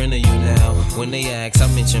than a friend of you now. When they ask, I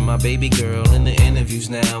mention my baby girl in the interviews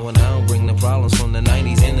now. And I don't bring the problems from the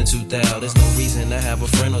 90s and the 2000s. There's no reason to have a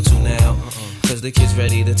friend or two now. Cause the kid's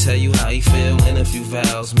ready to tell you how he feel in a few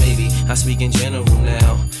vows. Maybe I speak in general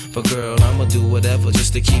now. But girl, I'ma do whatever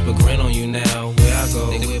just to keep a grin on you now. Where I go,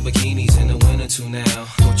 they wear bikinis in the winter too now.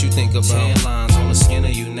 What you think about tan lines on the skin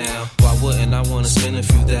of you now? Why wouldn't I wanna spend a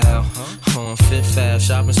few thou? On Fifth Ave,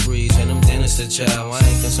 shopping sprees and them dinners to chow. I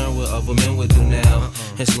ain't concerned what other men would do now.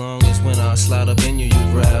 As long as when I slide up in you,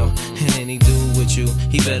 you growl. And any dude with you,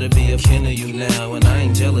 he better be a kin of you now. And I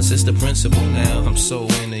ain't jealous, it's the principle now. I'm so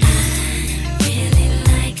into you.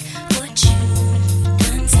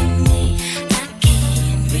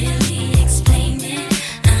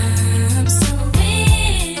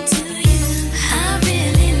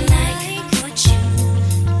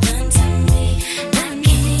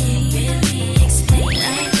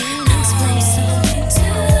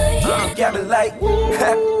 Got me like,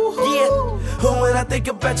 yeah. When I think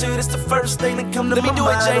about you, that's the first thing that come to my mind. Let me do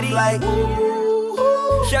it, JD. I'm like,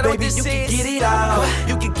 Shout out baby, this you can is. get it out.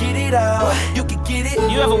 You can get it out. You can get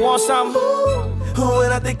it. You ever want something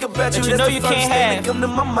when I think about you, that you know that's you the first can't thing have? that come to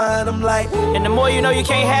my mind. I'm like, And the more you know you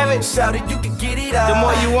can't have it, shout it, you can get it out. the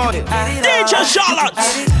more you want it. DJ Charlotte.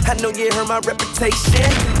 I know you heard my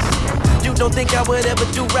reputation. You don't think I would ever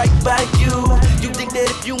do right by you. You think that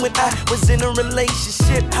if you and I was in a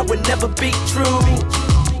relationship, I would never be true.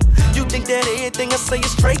 You think that everything I say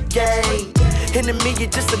is straight game, and to me you're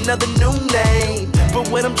just another new name. But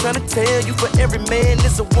what I'm trying to tell you, for every man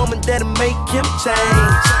is a woman that'll make him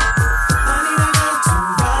change.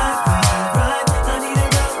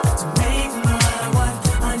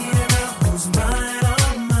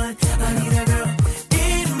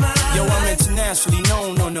 Yo, I'm internationally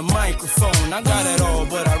known on the microphone. I got it all,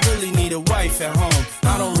 but I really need a wife at home.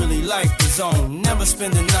 I don't really like the zone, never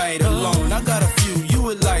spend the night alone. I got a few, you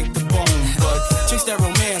would like the bone, but chicks that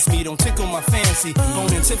romance me don't tickle my fancy.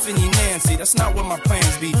 Boning Tiffany Nancy, that's not what my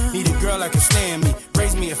plans be. Need a girl that can stand me,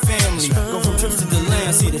 raise me a family. Go from trips to the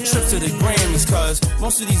land, see the trips to the Grammys. Cause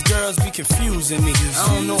most of these girls be confusing me. I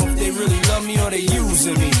don't know if they really love me or they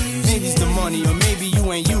using me. Maybe it's the money or maybe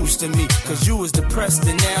you ain't used to me. Cause you was depressed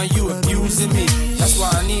and now you abusing me. That's why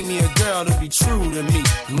I need me a girl to be true to me.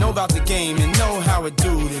 Know about the game and know how it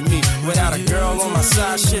do to me. Without a girl on my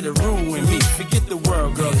side, shit'll ruin me. Forget the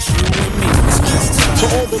world, girl, it's you and me. To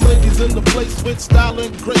all the ladies in the place with style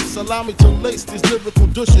and grace, allow me to lace these lyrical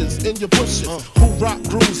douches in your bushes. Who rock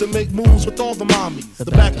grooves and make moves with all the mommies.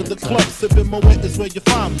 The back of the club, sipping Moet is where you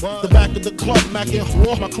find me. The back of the club, macking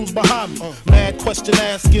raw, my crew's behind me. Mad question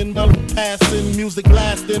asking, passing, music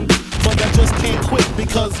lasting. But I just can't quit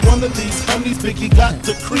because one of these homies Biggie got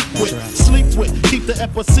to creep with, sleep with, keep the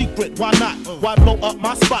ep a secret. Why not? Why blow up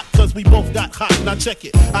my spot? Cause we both got hot. Now check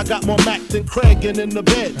it. I got more Mac than Craig and in the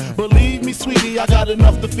bed. Believe me, sweetie, I got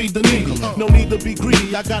enough to feed the needy. No need to be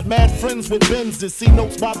greedy. I got mad friends with Benzes. See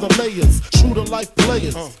notes by the layers. True to life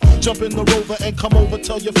players. Jump in the Rover and come over.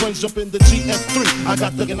 Tell your friends jump in the GS3. I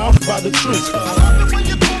got the out by the tree.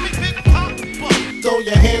 Throw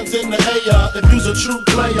your hands in the air if you's a true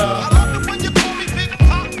player.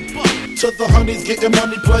 To the honeys getting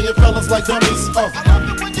money, playing fellas like dummies.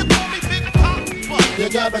 You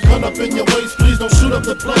got a gun up in your waist, please don't shoot up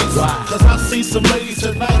the place. Cause I see some ladies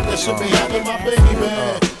tonight that should be having my baby,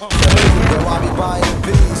 man. Yo, I be buying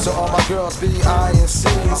B's, so all my girls be eyeing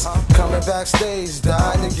C's. Coming backstage,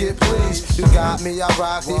 dying to get pleased. You got me, I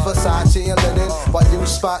rock the Versace and linen. While you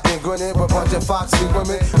spotting, grinning with a bunch of foxy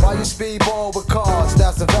women. While you speedball with cars,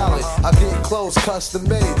 that's the valid. I get clothes custom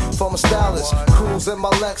made from a stylist. Cruise in my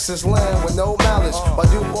Lexus land with no malice. While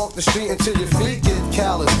you walk the street until your feet get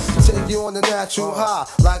callous. Take you on the natural high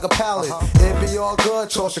like a pallet. It be all good,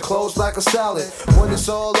 toss your clothes like a salad. When it's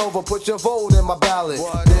all over, put your vote in my ballot.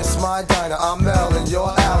 This my diner, I'm Mel and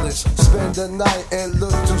you're Alice. Spend the night and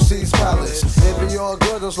look to C's Palace. It be all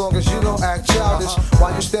good as long as you don't act childish.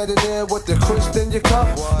 While you standing there with the crisp in your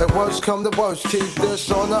cup, the worst come to worst, keep this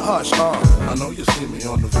on the hush. I know you see me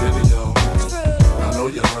on the video. I know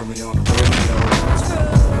you heard me on the radio.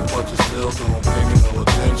 But you still don't pay me no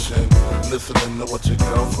attention. Listening to what your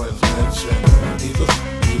girlfriends mention. He's a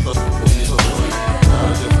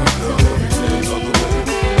different girl every day on the way.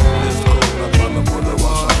 It's cool, I'm trying to put her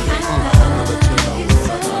on.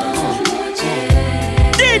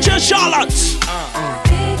 DJ Charlotte.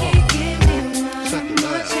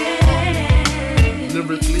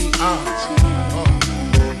 Lyrically,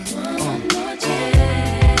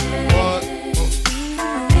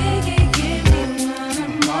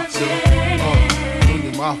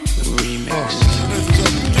 Remix.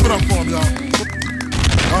 Give it up for him, y'all.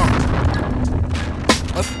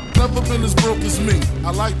 I've never been as broke as me.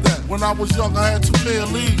 I like that. When I was young, I had 2 pair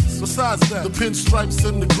of leaves. Besides that, the pinstripes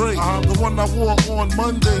and the gray. The one I wore on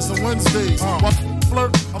Mondays and Wednesdays. While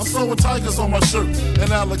flirt, I'm sewing tigers on my shirt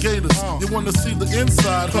and alligators. You wanna see the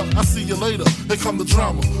inside? I see you later. Here come the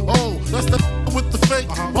drama. Oh, that's the with the fake.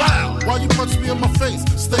 Wow, why you punch me in my face?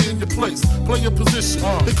 Stay in your place, play your position.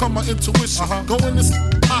 Here come my intuition. Go in this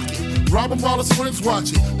pocket, rob him while his friends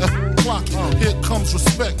watching. Clock it. Here comes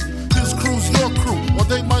respect. His crew's your crew, or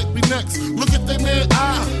they might be next. Look at they man,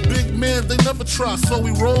 big man, they never try, so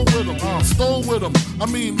we roll with them, stole with them. I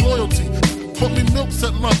mean loyalty. Put me milks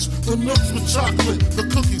at lunch, the milks with chocolate, the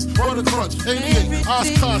cookies, butter crunch, 88,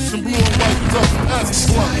 Oshkosh, and blue and white duck, ask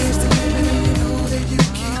sluts.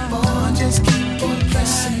 Just keep on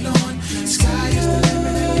pressing on. Sky is the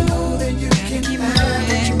limit, and you know that you can have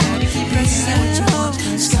what you want. Keep pressing what you want.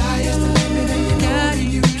 Sky is the limit, and you know that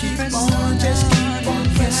you keep on. Just keep on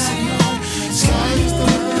pressing on. Sky is the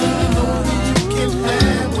limit, and you know that you can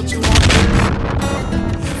have what you want.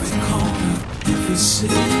 Every corner, every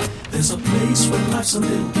city, there's a place where life's a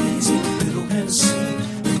little easy, little Hennessy,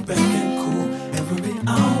 lay back and cool every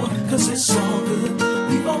hour, 'cause it's all good.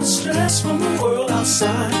 Leave all the stress from the world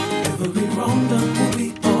outside. Every wrong done will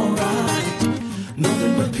be alright.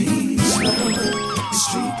 Nothing but peace, love,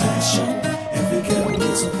 street passion. Every ghetto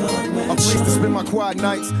is a thug mansion. A place to spend my quiet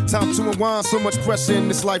nights. Time to unwind. So much pressure in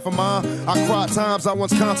this life of mine. I cried times I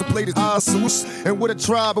once contemplated swoosh and would have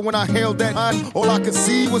tried, but when I held that line, all I could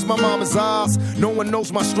see was my mama's eyes. No one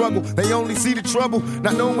knows my struggle. They only see the trouble.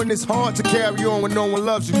 Not knowing it's hard to carry on when no one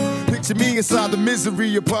loves you. Picture me inside the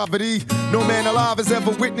misery of poverty. No man alive has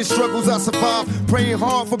ever witnessed struggles I survived. Praying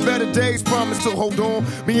hard for better days, promise to hold on.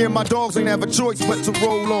 Me and my dogs ain't have a choice but to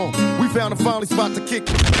roll on. We found a finally spot to kick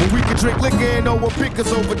it, where we could drink liquor and no one pick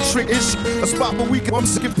us over trick ish. A spot where we can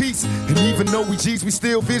sick in peace. And even though we G's, we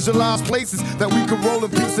still visualize places that we can roll in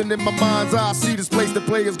peace. And in my mind's eye, I see this place the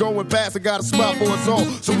players going past. I got a spot for us all,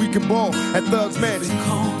 so we can ball at Thugs Mansion. Every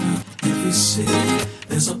corner, every city,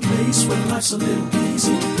 there's a place where life's a little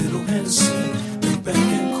easy, little Hennessy, lay back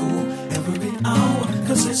and cool every hour,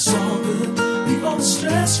 'cause it's all good. Leave all the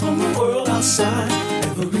stress from the world outside.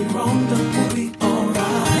 Every wrong done will be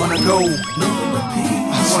alright. Wanna go, nothing but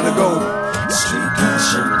peace. I wanna go. Street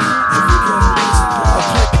passion, every girl is a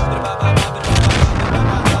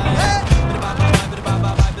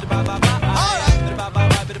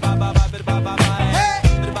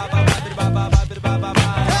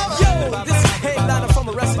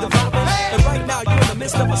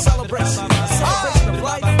celebration of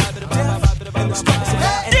life, death, and the struggles of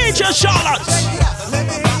our DJ Charlotte. Let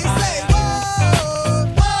me hear you say,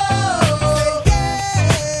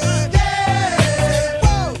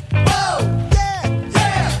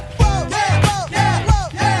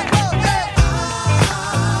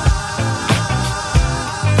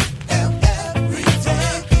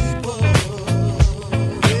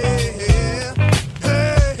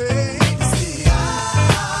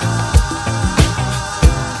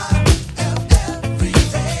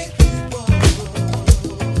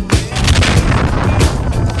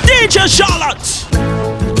 DJ Charlotte.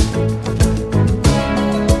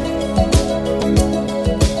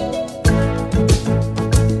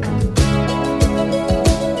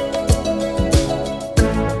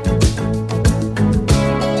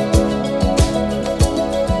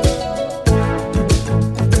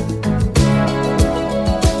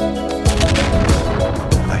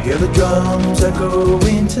 I hear the drums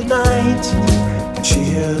echoing tonight, and she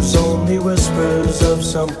hears only whispers of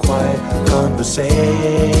some quiet conversation.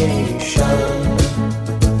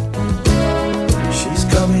 She's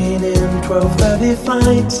coming in 12:30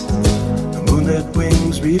 flight. The moonlit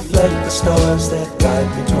wings reflect the stars that guide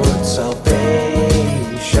me towards salvation.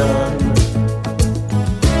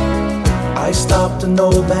 I stopped an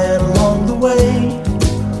old man along the way,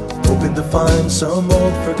 hoping to find some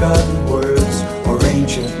old forgotten words or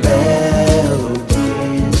ancient melodies.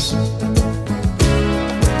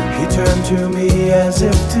 He turned to me as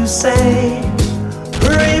if to say,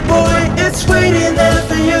 hurry boy, it's waiting there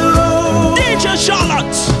for you. DJ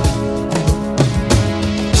Charlotte.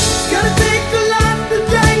 It's gonna take a lot to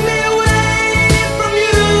drag me away from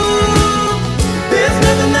you. There's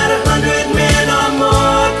nothing that 100 men or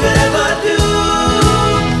more could ever do.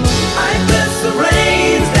 I bless the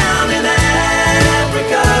rains down in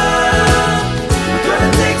Africa.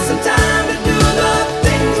 Gonna take some time to do the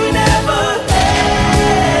things we never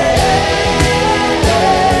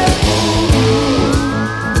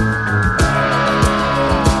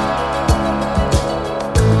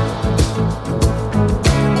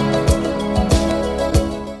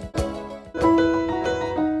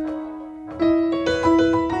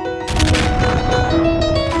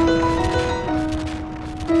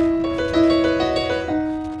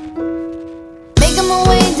Making my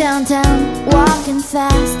way downtown, walking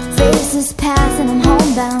fast, faces pass and I'm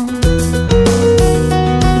homebound.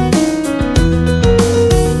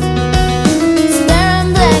 Staring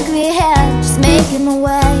blankly ahead, just making my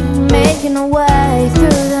way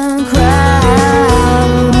through the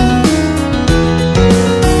crowd.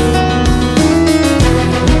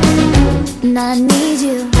 And I need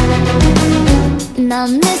you, and I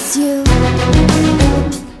miss you,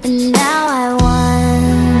 and now I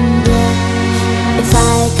wonder if I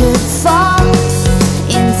could fall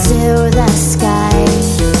into the sky.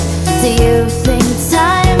 Do you think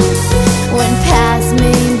time went past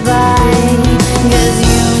me by? 'Cause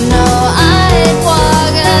you know I'd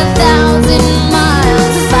walk 1,000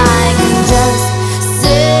 miles if I could just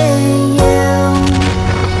see you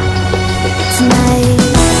tonight.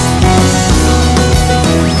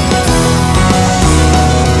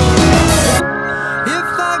 If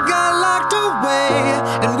I got locked away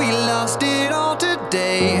and we lost it all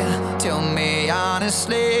today, tell me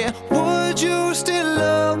honestly, would you still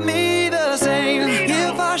love me the same?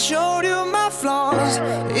 If I showed you my flaws,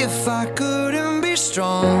 if I couldn't be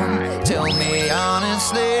strong, tell me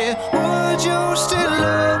honestly, would you still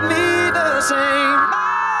love me the same? My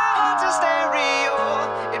heart's a stereo,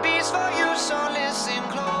 it beats for you, so listen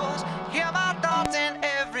close. Hear my thoughts in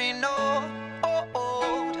every note.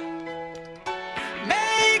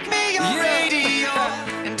 Make me your radio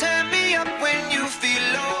and turn me up when you feel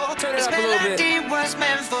low. This melody was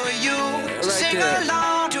meant for you. Sing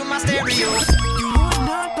along to my stereo. You would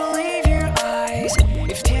not believe your eyes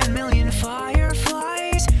if 10 million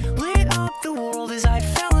fireflies lit up the world as I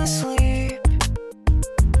fell asleep.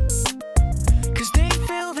 'Cause they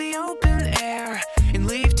fill the open air and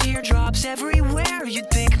leave teardrops everywhere. You'd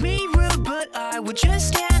think me rude, but I would just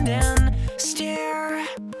stand and stare.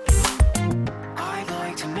 I'd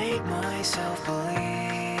like to make myself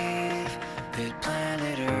believe that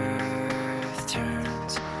planet Earth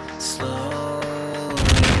turns slowly.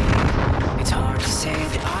 It's hard to say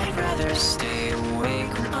that I'd rather stay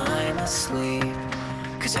awake when I'm asleep,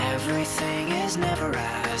 'cause everything is never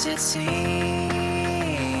as it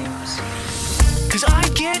seems. 'Cause I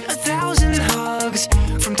get 1,000 hugs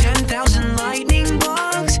from 10,000 lightning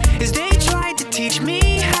bugs as they tried to teach me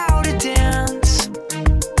how to dance.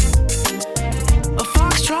 A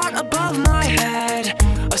foxtrot above my head,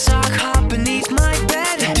 a sock hop beneath my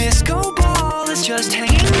bed, a disco ball is just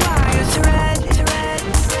hanging by a thread.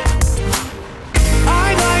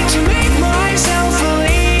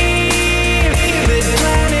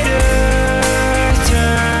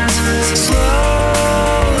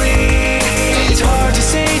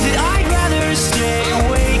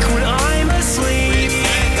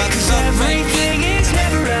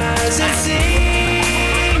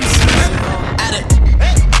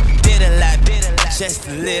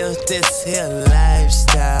 live this here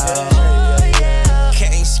lifestyle.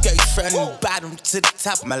 Came straight from the bottom to the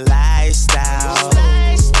top of my lifestyle.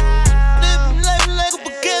 Living life like a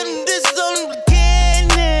beginning, this is only the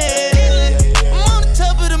beginning. I'm on the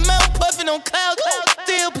top of the mountain, puffing on clouds,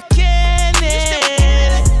 still beginning.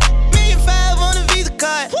 $1,500,000 on the Visa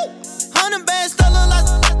card, 100 bands, still look like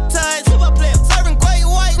ties. Serving great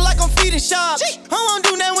white like I'm feeding sharks. I won't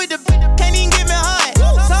do nothing with the can't even get me hard.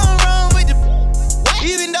 Something wrong with the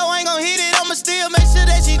even though I ain't gon' hit it, I'ma still make sure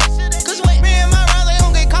that she. Cause me and my rounds, they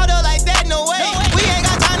don't get caught up like that, no way. We ain't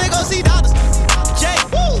got time to go see doctors. Jay,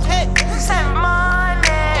 hey, send money.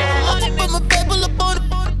 I put my paper up on the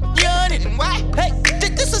yawning. Why? Hey,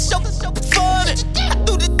 this a show for me. I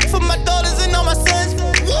do this for my daughters and all my sons.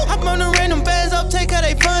 I'm on the random bands up, take how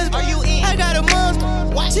they funds. Are you in? I got a mom,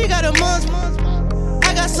 she got a mom.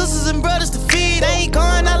 I got sisters and brothers to feed. I ain't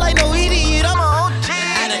going out like no idiot. I'm a OG.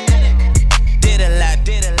 Did a lot,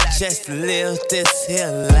 just to live this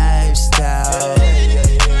here lifestyle.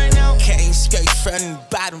 Came straight from the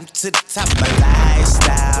bottom to the top of my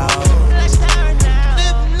lifestyle.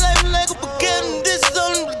 Living life like a beginning, this is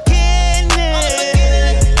only the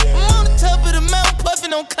beginning. I'm on the top of the mountain,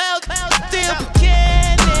 puffing on clouds, still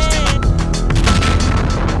beginning.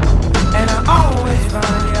 And I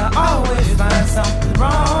always find something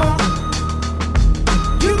wrong.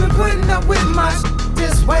 You've been putting up with my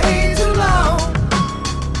this way too long.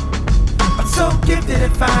 I'm so gifted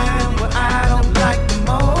at finding what I don't like the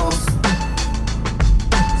most.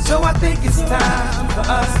 So I think it's time for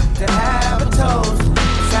us to have a toast.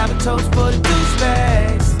 Let's have a toast for the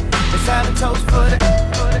douchebags. Let's have a toast for the.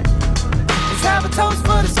 Let's have a toast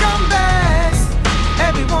for the scumbags.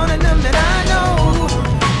 Every one of them that I know.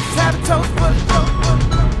 Let's have a toast for the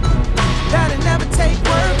that'll never take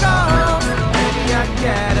work off. Maybe I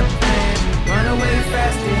got a plan. Run away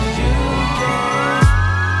fast as you can.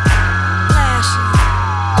 Flashing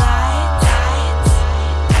lights.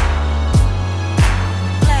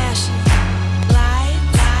 Flashing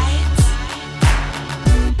lights.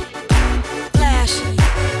 Flashing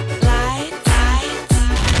lights.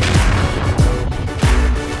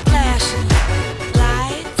 Flashing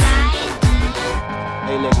lights.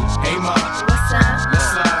 Hey ladies, hey mom. What's up? Let's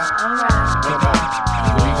slide. Alright.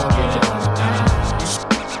 We gon' get it on the dime.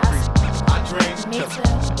 I drink. Me too.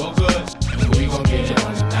 Go good. We gon' get it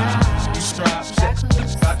on the dime. You strap.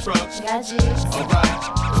 Got trucks. Got G's. Alright.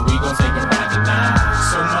 We gon' take a ride tonight.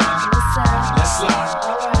 So much. What's up? Let's slide.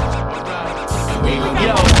 And we gon'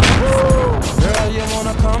 get it. Girl, you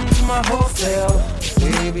wanna come to my hotel?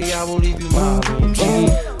 Baby, I will leave you my room key.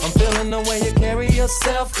 I'm feeling the way you carry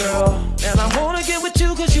yourself, girl. And I wanna get with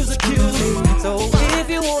you cause you're a cutie. So if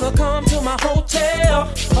you wanna come to my hotel,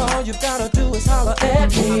 all you gotta do is holler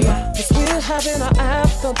at me. Cause we're having an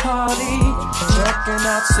after party. Checking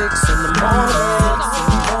out 6 in the morning.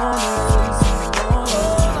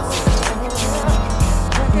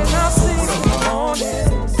 Checking out 6 in the morning.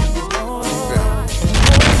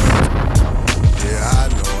 Yeah, I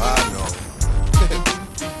know.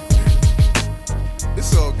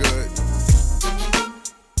 It's all good.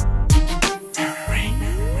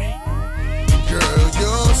 Girl,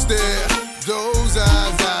 your stare, those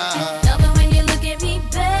eyes. Love it when you look at me,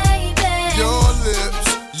 baby. Your lips,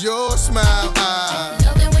 your smile.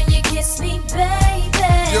 Love it when you kiss me,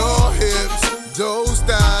 baby. Your hips, those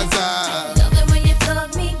thighs. Love it when you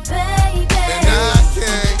fuck me, baby. And I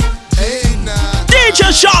can't deny.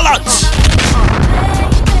 DJ Charlotte.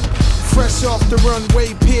 Fresh off the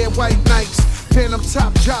runway, pair white nights. Phantom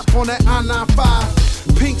top drop on that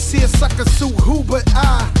I-95. Pink seersucker suit, who but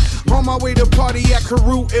I? On my way to party at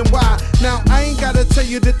Karoo and Y. Now I ain't gotta tell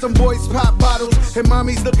you that them boys pop bottles. And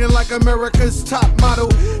mommy's looking like America's top model.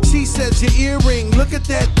 She says your earring, look at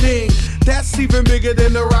that thing. That's even bigger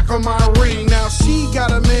than the rock on my ring. Now she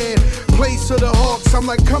got a man, plays for the Hawks. I'm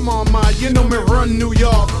like, come on, ma, you know me run New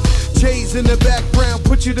York. Jay's in the background,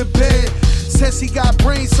 put you to bed. Says he got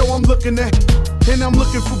brains, so I'm looking at. And I'm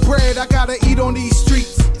looking for bread, I gotta eat on these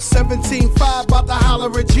streets. 17.5, about to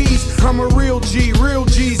holler at G's. I'm a real G, real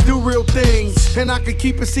G's do real things. And I can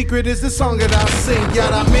keep a secret, is the song that I sing, you know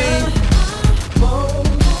what I mean?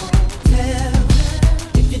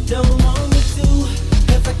 If you don't want me to,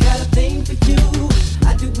 cause I got a thing for you.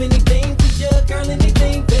 I do anything for you, girl,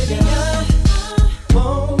 anything, baby. I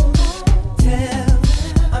won't tell,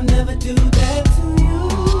 I'll never do that to you.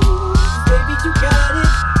 Baby, you got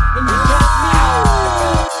it, and you got me.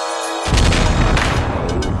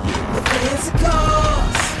 The fancy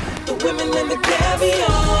cars, the women and the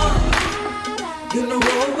caviar. You know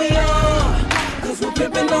who we are, cause we're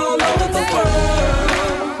pimping all over the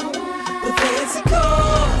world. The fancy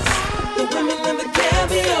cars, the the women and the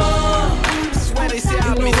caviar. Swear they say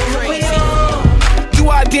I be crazy. You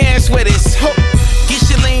are dance with us. Ho. Get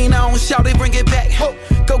your lean on, shout they bring it back. Ho.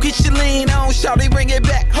 Go get your lean on, shout they bring it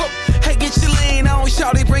back. Ho. Hey, get your lean on,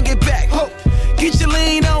 shout they bring it back. Ho. Get your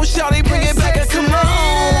lean on, shout they bring it back. Come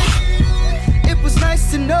on. It was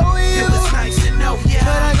nice to know you. It was nice to know you.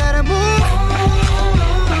 But I gotta move.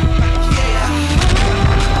 Yeah.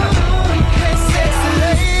 Hey, sexy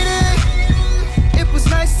lady. It was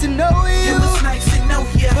nice to know you. It was nice to know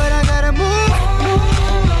you. But I gotta move.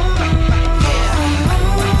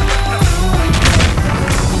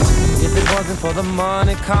 If it wasn't for the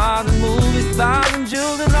money, cars and movies, stars and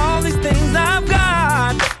jewels and all these things I've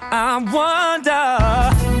got, I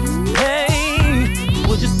wonder, hey,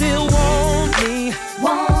 would you still want me?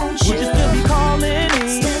 Won't you? Would you still be calling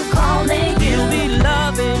me? Still calling you. You'll be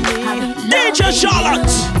loving me. DJ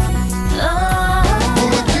Charlotte.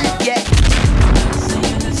 Yeah.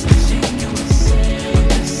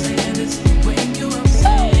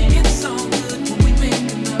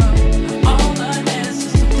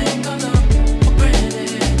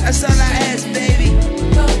 That's all I ask, baby.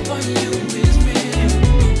 Love for you is real.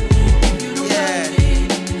 Yeah.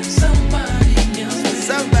 Somebody else.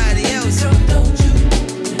 Somebody else. So don't you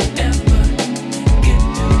ever get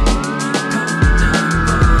too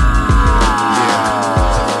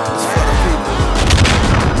comfortable.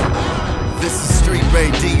 This is street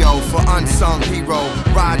radio for unsung hero.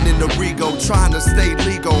 Riding in the Rego, trying to stay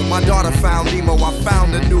legal. My daughter found Nemo, I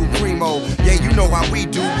found a new primo. Yeah, you know how we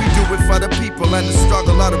do it for the people and the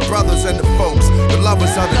struggle of the brothers and the folks. The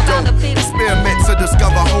lovers of the dope. Experiment to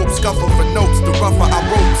discover hope, scuffle for notes. The rougher I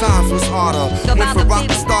wrote, times was harder. Went from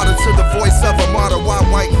rock started to the voice of a martyr. Why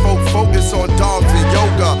white folk focus on dogs and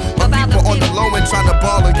yoga? My people on the low end trying to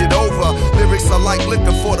ball and get over. Lyrics are like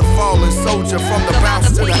liquor for the fallen soldier. From the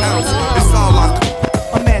bounce to the house, it's all I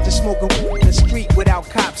Imagine smoking in the street without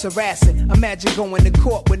cops harassing. Imagine going to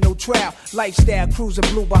court with no trial. Lifestyle cruising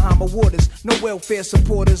blue Bahama waters. No welfare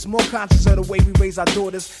supporters. More conscious of the way we raise our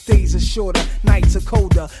daughters. Days are shorter, nights are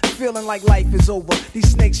colder. Feeling like life is over.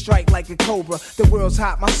 These snakes strike like a cobra. The world's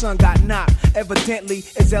hot, my son got knocked. Evidently,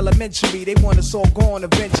 it's elementary. They want us all gone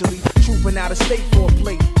eventually. Trooping out of state for a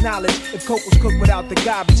plate. Knowledge, if coke was cooked without the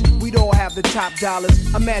garbage, we'd all have the top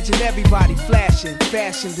dollars. Imagine everybody flashing.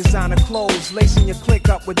 Fashion, designer clothes. Lacing your click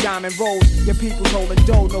up with diamond rolls. Your people's holding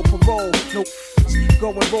dough, no parole, no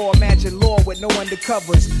going raw. Imagine law with no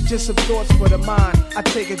undercovers. Just some thoughts for the mind. I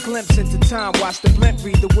take a glimpse into time. Watch the blimp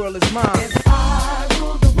read, the world is mine. If I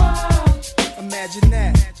rule the world, imagine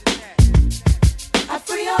that. I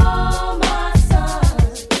free all my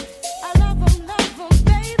sons. I love them,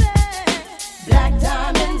 baby. Black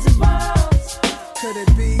diamonds and pearls. Could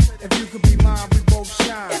it be? If you could be mine, we both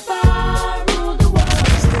shine. If I rule the world,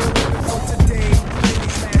 still for today.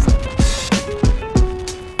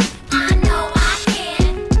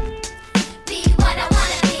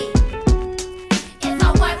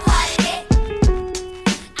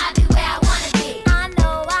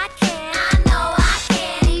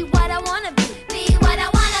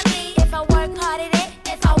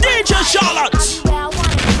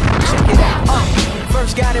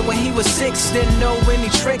 Got it when he was 6, didn't know any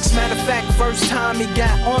tricks. Matter of fact, first time he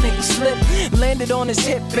got on it, he slipped. Landed on his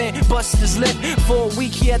hip and busted his lip. For a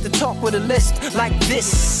week he had to talk with a list like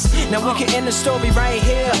this. Now we can end the story right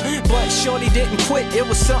here. But shorty didn't quit, it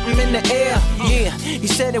was something in the air. Yeah, he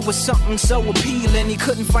said it was something so appealing. He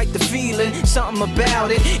couldn't fight the feeling, something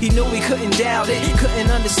about it. He knew he couldn't doubt it,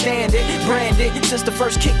 couldn't understand it. Branded, since the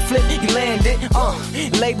first kick flip he landed.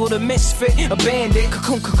 Labeled a misfit, a bandit.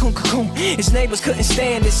 Cocoon, cocoon, cocoon. His neighbors couldn't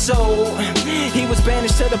stand it, so he was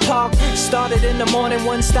banished to the park. Started in the morning,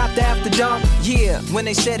 one stopped after dark. Yeah, when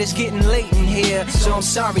they said it's getting late in here. So I'm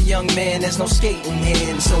sorry, young man, there's no skating here.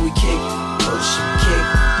 And so we kick, push, kick,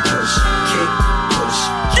 push, kick, push.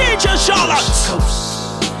 DJ Charlotte!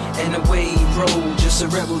 And away he rolled, just a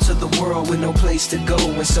rebel to the world with no place to go.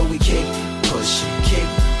 And so we kick, push, kick,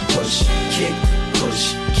 push, kick,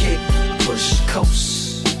 push, kick, push, coast.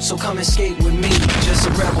 So come and skate with me, just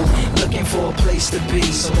a rebel looking for a place to be.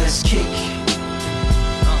 So let's kick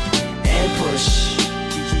and push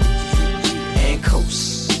and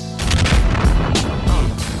coast.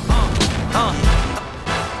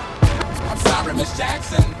 I'm sorry, Miss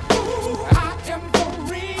Jackson. Ooh, I am for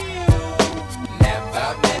real.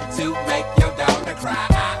 Never meant to make your daughter cry.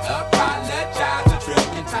 I apologize a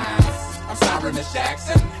trillion times. I'm sorry, Miss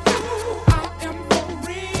Jackson. Ooh, I am for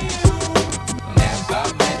real. Never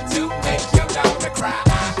meant to make your daughter cry.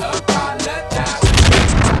 I apologize.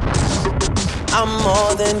 I'm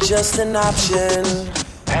more than just an option.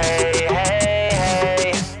 Hey, hey,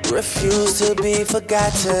 hey. Refuse to be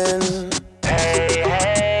forgotten. Hey,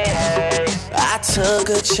 hey, hey. I took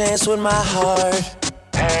a chance with my heart.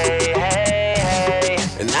 Hey, hey, hey.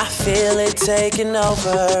 And I feel it taking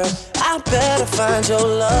over. I better find your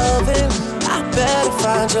loving. I better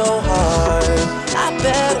find your heart. I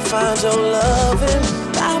better find your loving.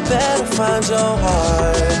 I better find your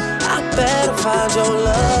heart. I better find your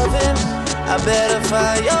loving. I better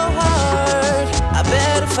find your heart. I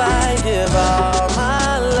better find, give all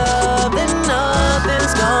my love, and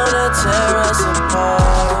nothing's gonna tear us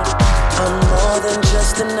apart. I'm more than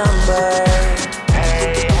just a number.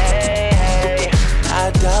 Hey, hey, hey.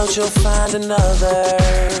 I doubt you'll find another.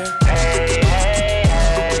 Hey, hey,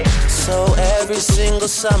 hey. So every single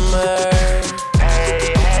summer,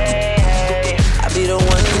 hey, hey, hey. I'll be the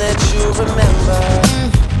one that you remember.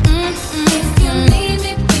 If you need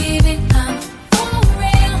me, baby, I'm for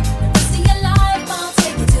real. The rest of your life, I'll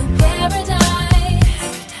take you to paradise.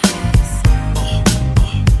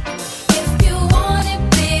 If you want it,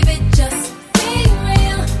 baby, just be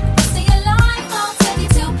real. The rest of your life, I'll take you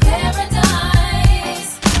to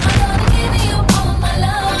paradise. I'm gonna give you all my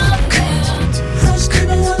love, yeah. Hush,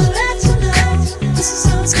 baby, I'll let you know. This is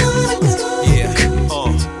how it's gonna go. Yeah,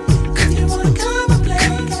 If you wanna come and play,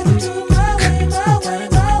 gotta do my way, my way,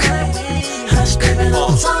 my way. Hush, baby,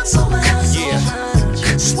 don't talk so much.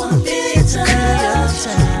 Just wanna feel your touch.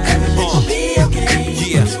 Everything will be okay.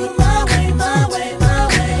 Yeah. Do it my way, my way, my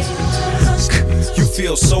way. Hush, You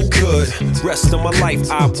feel so good. Rest of my life,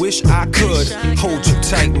 I wish I could hold you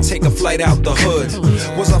tight and take a flight out the hood.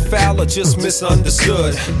 Was I foul or just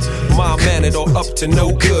misunderstood? Mild-mannered or up to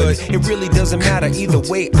no good? It really doesn't matter either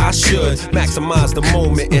way. I should maximize the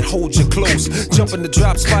moment and hold you close. Jump in the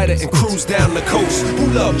drop spider and cruise down the coast. Who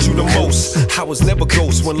loved you the most? I was never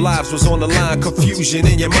ghost when lives was on the line. Confusion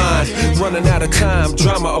in your mind, running out of time.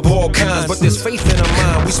 Drama of all kinds, but there's faith in our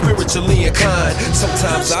mind. We spiritually inclined.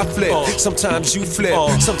 Sometimes I flip, sometimes you flip.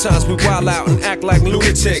 Sometimes we wild out and act like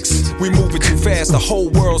lunatics. We moving too fast, the whole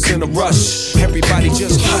world's in a rush. Everybody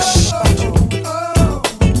just hush.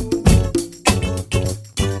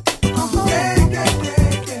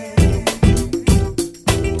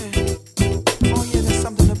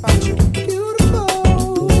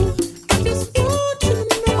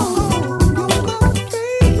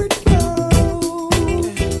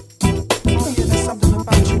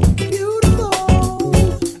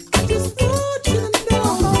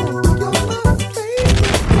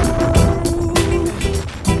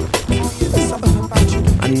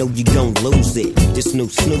 I know you gon' lose it. This new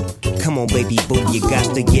Snoop, come on, baby boo, you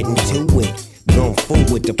got to get into it. Going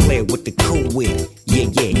forward to play with the cool wit. Yeah,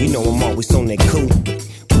 yeah, you know I'm always on that cool.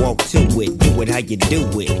 Walk to it, do it how you do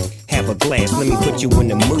it. Have a glass, let me put you in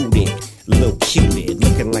the mood. Little cutie,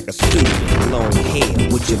 looking like a student. Long hair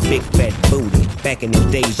with your big fat booty. Back in the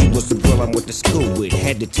days, you was the girl I went to school with.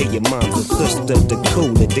 Had to tell your mom or sister to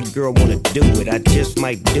cool it. The girl wanna do it, I just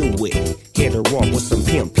might do it. Hit her off with some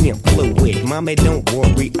pimp fluid. Mommy, don't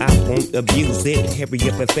worry, I won't abuse it. Hurry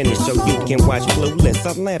up and finish so you can watch Clueless.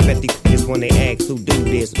 I laugh at these kids when they ask who do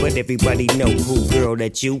this, but everybody know who girl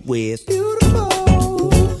that you with.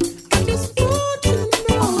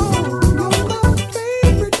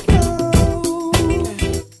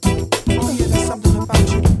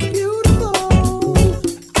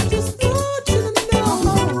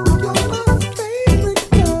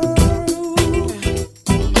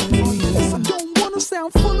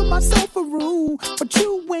 But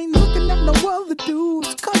you ain't looking at no other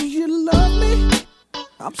dudes. Cause you love me.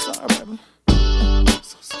 I'm sorry, baby.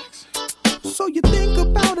 So sexy. So you think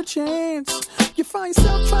about a chance. You find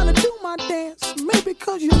yourself trying to do my dance. Maybe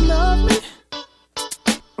cause you love me.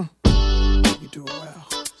 You do it well.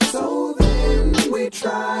 So then we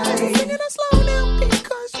try. Sing it slow down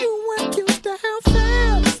because you weren't used to how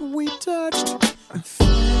fast we touched. And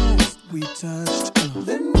fast we touched.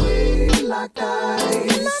 Then we locked eyes.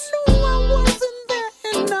 And I knew I wasn't there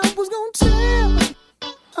and I was gonna tell.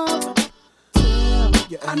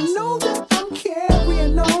 I know that I'm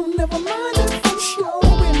carrying on. Never mind if I'm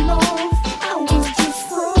showing off. I was just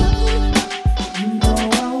frontin'. You know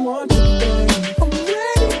I want you, babe. I'm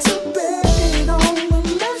ready to bet it on.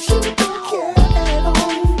 Unless you don't care at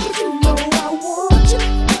all. But you know I want you.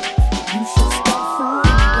 You should stop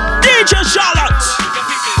frontin'. DJ Charlotte.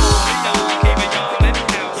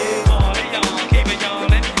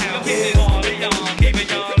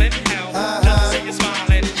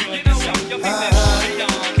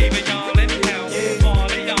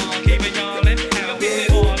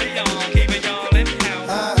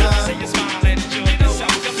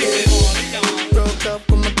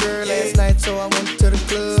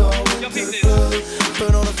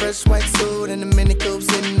 White suit and the mini coupe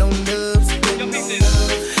sitting on dubs.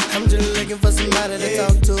 I'm just looking for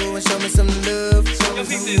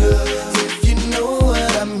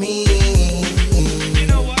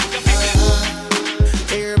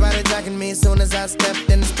stepped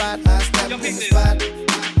in the spot.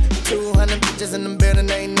 200 bitches in the building,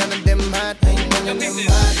 ain't none of them hot.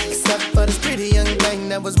 Except for this pretty young thing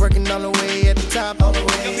that was working all the way at the top.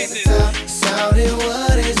 Shouted,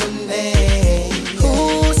 what is your name?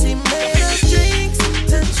 Ooh, she made us drinks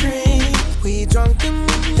to drink. We drunk and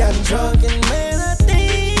got drunk and man, I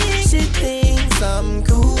think she thinks I'm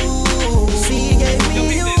cool. She gave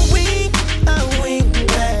me a wink, I winked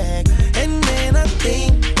back, and then I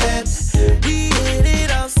think that we hit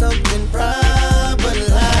it off something proper.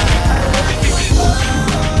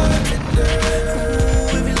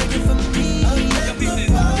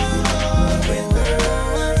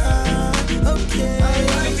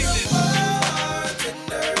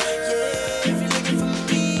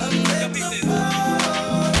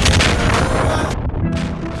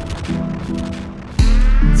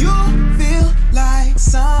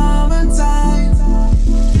 Summertime,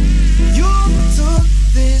 you took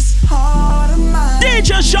this heart of mine.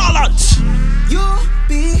 DJ Charlotte, you'll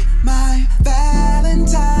be my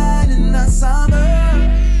Valentine in the summer.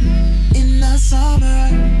 In the summer,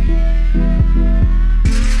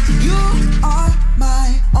 you are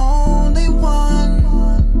my only one.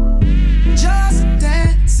 Just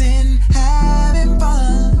dancing, having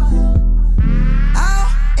fun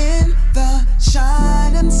out in the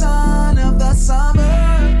shining sun of the summer.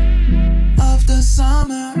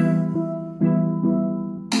 Summer.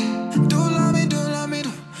 Do love me, do love me,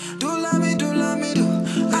 do. Do love me, do love me, do.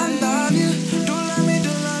 I love you. Do love me, do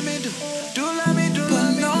love me, do. Do love me, do love me,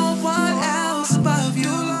 do. But no one else above you. Do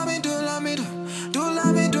love me, do love me, do. Do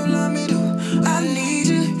love me, do love me, do. I need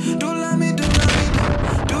you. Do love me, do love me,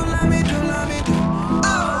 do. Do love me, do love me, do.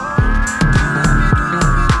 Oh.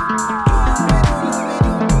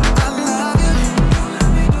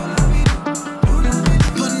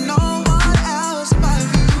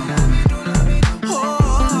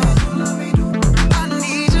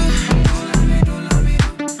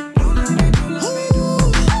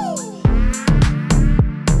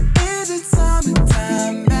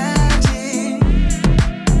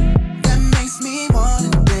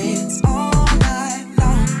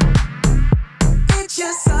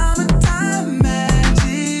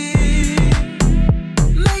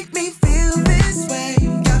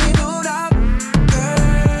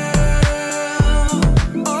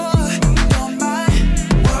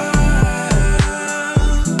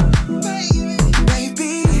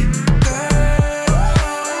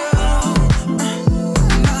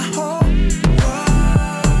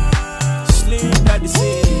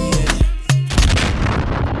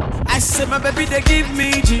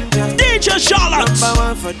 DJ Charlotte, number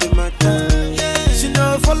one for the matter. She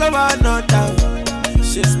no follow another.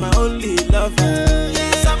 She's my only lover.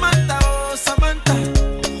 Samantha, oh Samantha,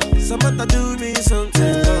 Samantha do me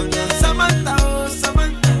something. Samantha, oh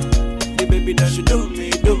Samantha, the baby that she do me,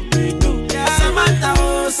 do me, do. Samantha,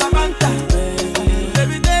 oh Samantha,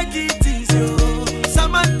 baby take it easy.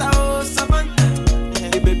 Samantha, oh Samantha,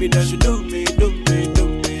 the baby that she do me, do me, do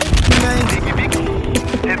me. Biggie,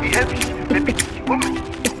 biggie, heavy, heavy, baby, woman.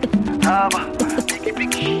 Biggie,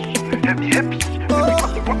 biggie, heavy, heavy.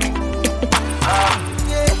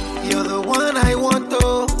 You're the one I want,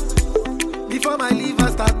 oh. Before my liver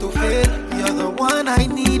start to fail, you're the one I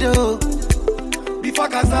need, oh. Before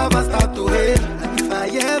cassava start to hail, and if I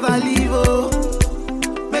ever leave, oh,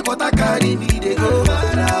 make what I carry me, they go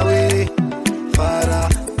far away, far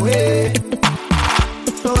away.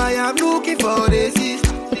 So I am looking for the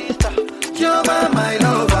sister, you're my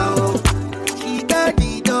lover, oh. She got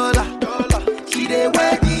the dollar, she dey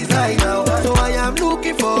wear designer, oh. So I am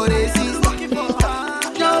looking for the sister.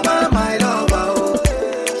 My lover, oh.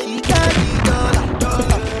 She got the dollar,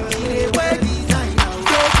 she dey wear designer.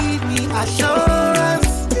 They give me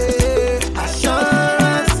assurance, yeah.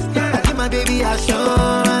 Assurance. I give my baby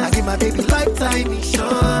assurance. I give my baby lifetime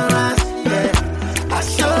insurance, yeah.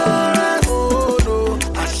 Assurance, oh no,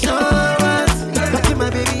 assurance. I give my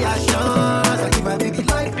baby assurance. I give my baby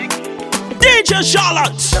life. DJ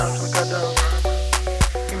Charlotte.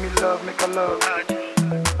 Give me love, make a love.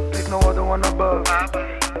 There's no other one above.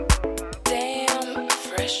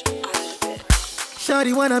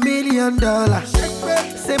 Shawty want $1 million.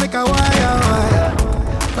 Say make a wire.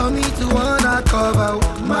 Tell me to wanna cover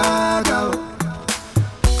my girl.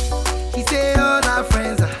 She say all her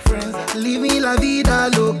friends are living la vida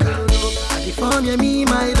loca. I deform you, me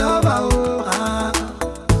my lover, oh.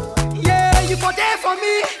 Yeah, you for there for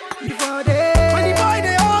me. You for there. When the boy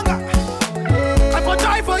they hunger, I for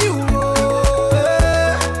try for you, oh.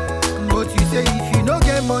 But you say if you don't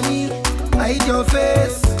get money, hide your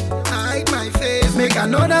face. My face, make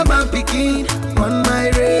another man picking on my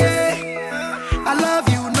race. I love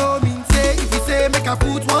you, no mean say. If you say I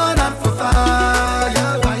put one hand for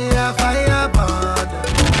fire, fire, fire, burn.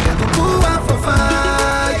 Then go put one for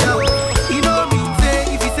fire. You know me say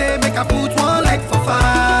if you say make I put one leg for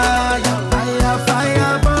fire, fire,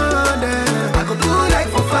 fire, burn. Then I go do leg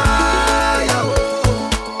for fire.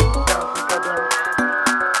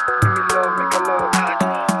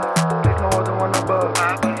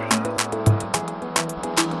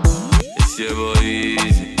 It's your boy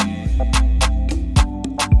Easy.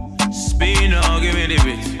 Spino, give me the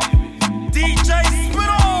beat. DJ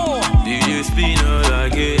Spino. DJ Spino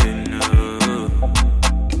again.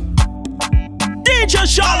 DJ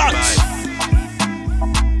Charlotte.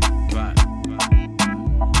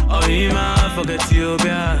 Oh, Ima, forget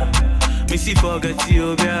Ethiopia. Missy, forget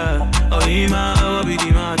Ethiopia. Oh, Ima, what be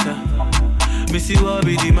the matter? Missy, what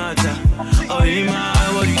be the matter? Oh, Ima,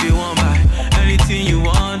 what do you want buy? Anything you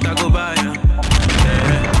want, I go buy ya.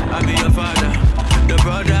 Yeah, I be your father, your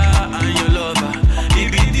brother, and your lover.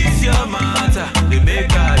 If it is your matter, they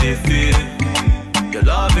make how they feel. Your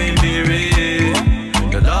love ain't be real.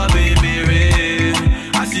 Your love ain't be real.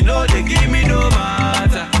 As you know, they give me no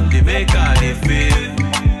matter. They make how they feel.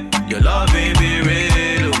 Your love ain't be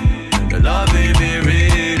real. Oh. Your love ain't be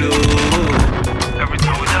real. Oh. Every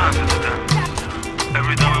time we dance,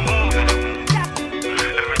 every time we move,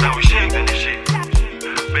 every time we shake this shit.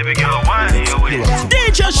 Baby girl, wine in your way.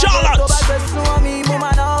 DJ Charlotte.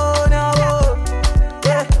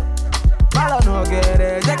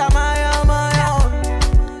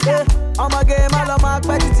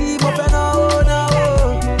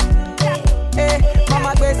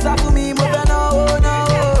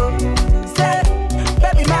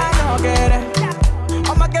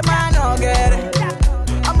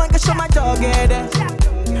 Show my dog get it.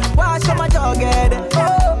 Why show my dog get it?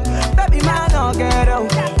 Oh, baby man, no get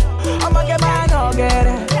it. I'ma get my no get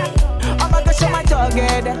it. I'ma go show my dog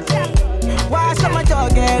get it. Why show my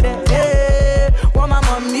dog get it? Hey, want my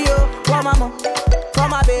mommy, oh, want my mom,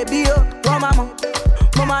 want my baby, oh, want my mom,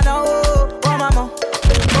 mama no, oh, want my mom,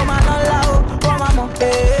 mama no la, oh, want my mom,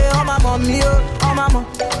 hey, want my mommy, oh, want my mom,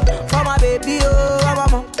 want my baby, oh, want my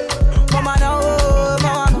mom, mama no, oh,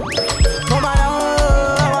 mama no, mama no.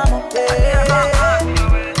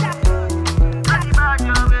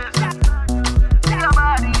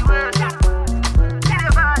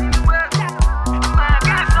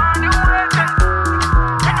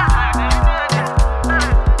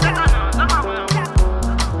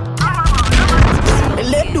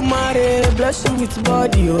 Bless you with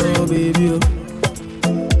body, oh baby, oh.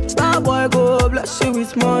 Starboy go bless you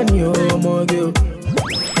with money, oh my girl.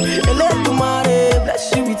 Let tomorrow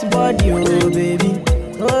bless you with body, oh baby.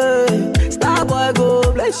 Oh, Starboy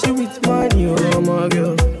go bless you with money, oh my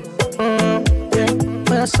girl.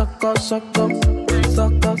 Yeah, suck up, suck up,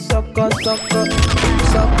 suck up, suck up, suck up,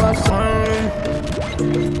 suck up,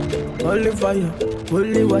 holy fire,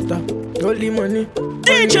 holy water, holy money.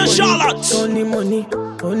 DJ Charlotte. Only money.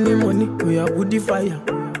 Only money, we are woody fire,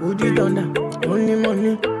 woody thunder. Only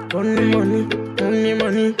money, only money, only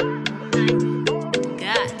money.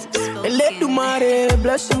 Let the mare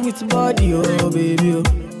bless you with body, oh baby, oh.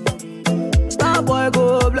 Starboy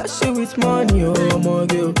go bless you with money, oh my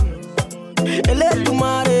girl. Let the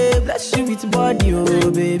mare bless you with body,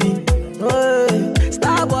 oh baby. Oh,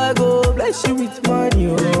 Starboy go bless you with money,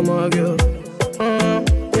 oh my girl.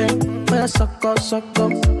 Yeah, suck up, suck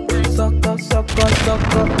up. Sucker, sucker,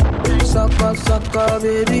 sucker, sucker, sucker,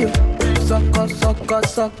 baby. Sucker, sucker,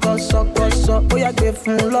 sucker, sucker, sucker. Oh, yeah, give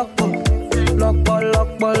him lock up, lock up,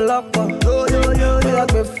 lock up, lock up. Oh, yeah,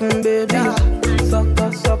 give him, baby.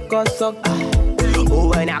 Sucker, sucker, sucker. Oh,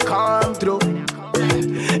 when I come through,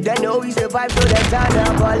 they know we survive, so they turn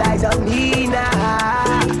up all eyes on me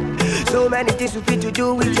now. So many things we fit to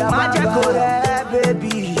do with your magical hair,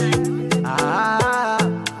 baby.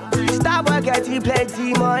 Starboy getting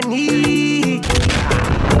plenty money.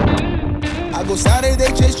 I go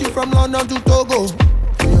Saturday, chase you from London to Togo.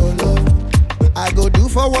 For your love. I go do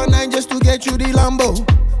for one night just to get you the Lambo.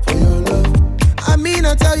 For your love. I mean,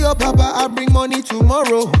 I tell your papa I bring money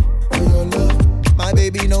tomorrow. For your love. My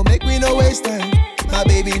baby, no make me no waste time. My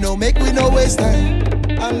baby, no make me no waste time.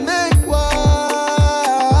 I make one.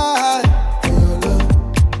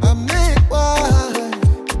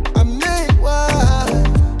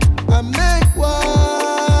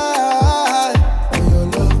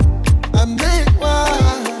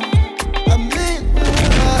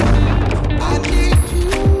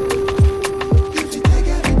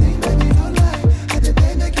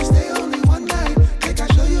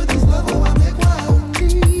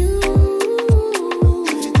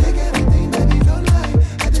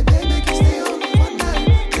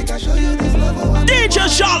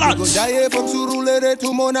 DJ Charlotte. Go die from Surulere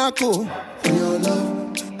to Monaco. For your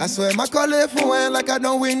love. I swear my color for when like I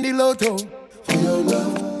don't win the lotto. For your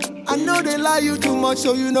love. I know they lie you too much,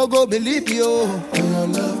 so you no go believe you. For your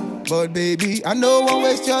love. But baby, I know won't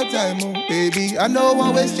waste your time, oh. Baby, I know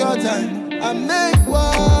won't waste your time. I make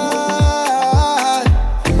one.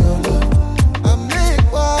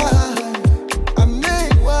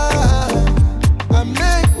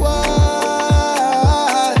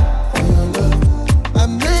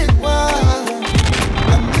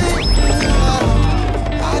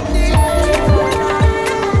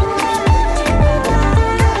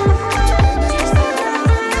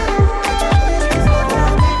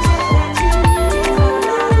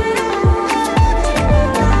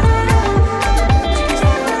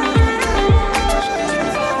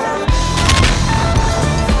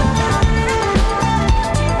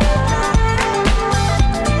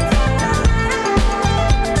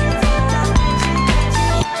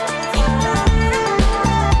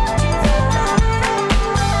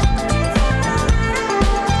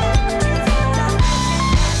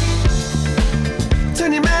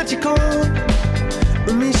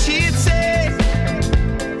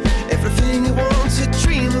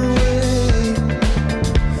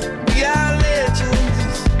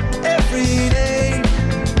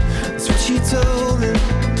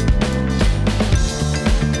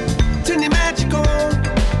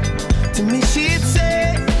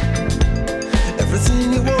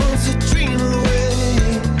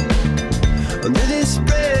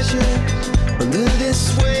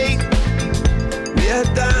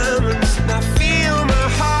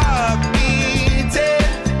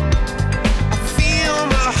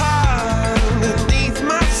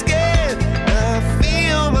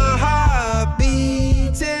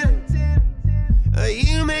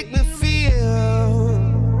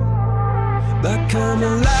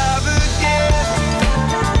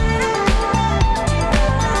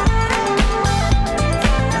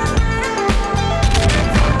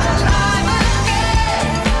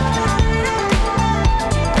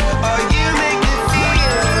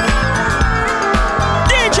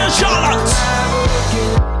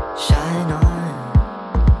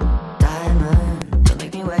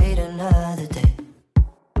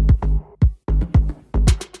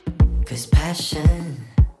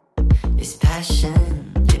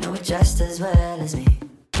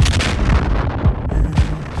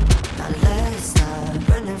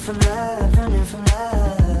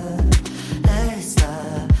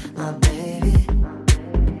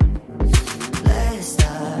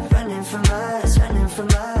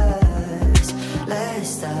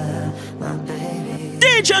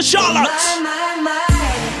 DJ Charlotte.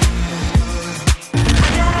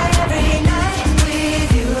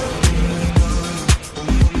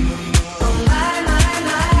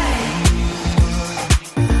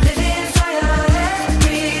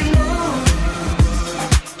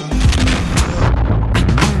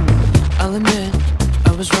 I'll admit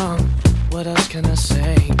I was wrong. What else can I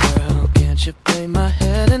say, girl? Can't you play my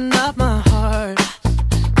head and not my heart?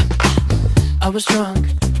 I was drunk,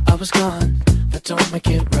 I was gone. That don't make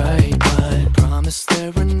it right, but promise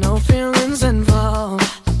there were no feelings involved.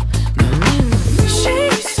 No. She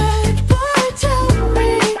said, boy, tell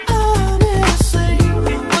me honestly,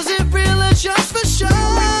 was it real or just for show?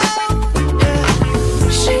 Yeah.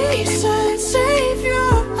 She said, save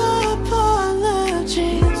your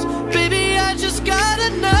apologies, baby, I just gotta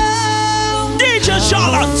know. DJ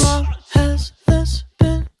Charlotte. How long has this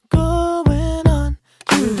been going on?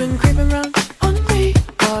 You've been creeping around on me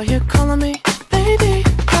while you're calling me. Baby,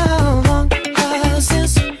 how long has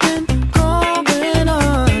this been going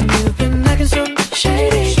on?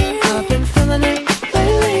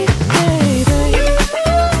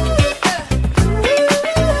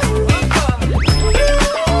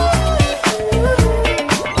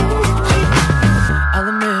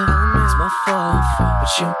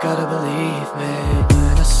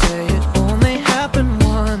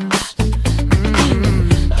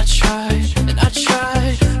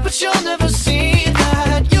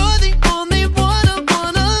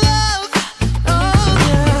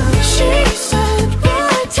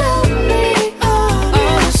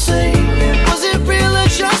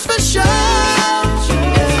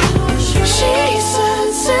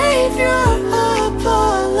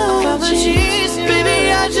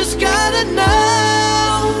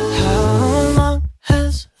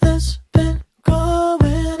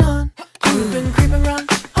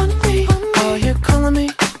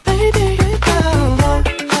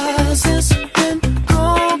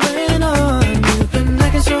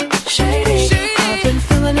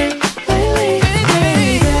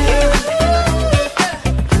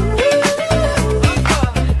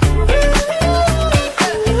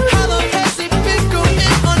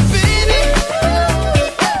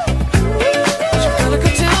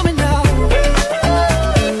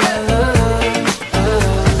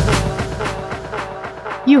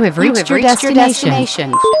 You have reached your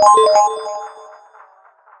destination.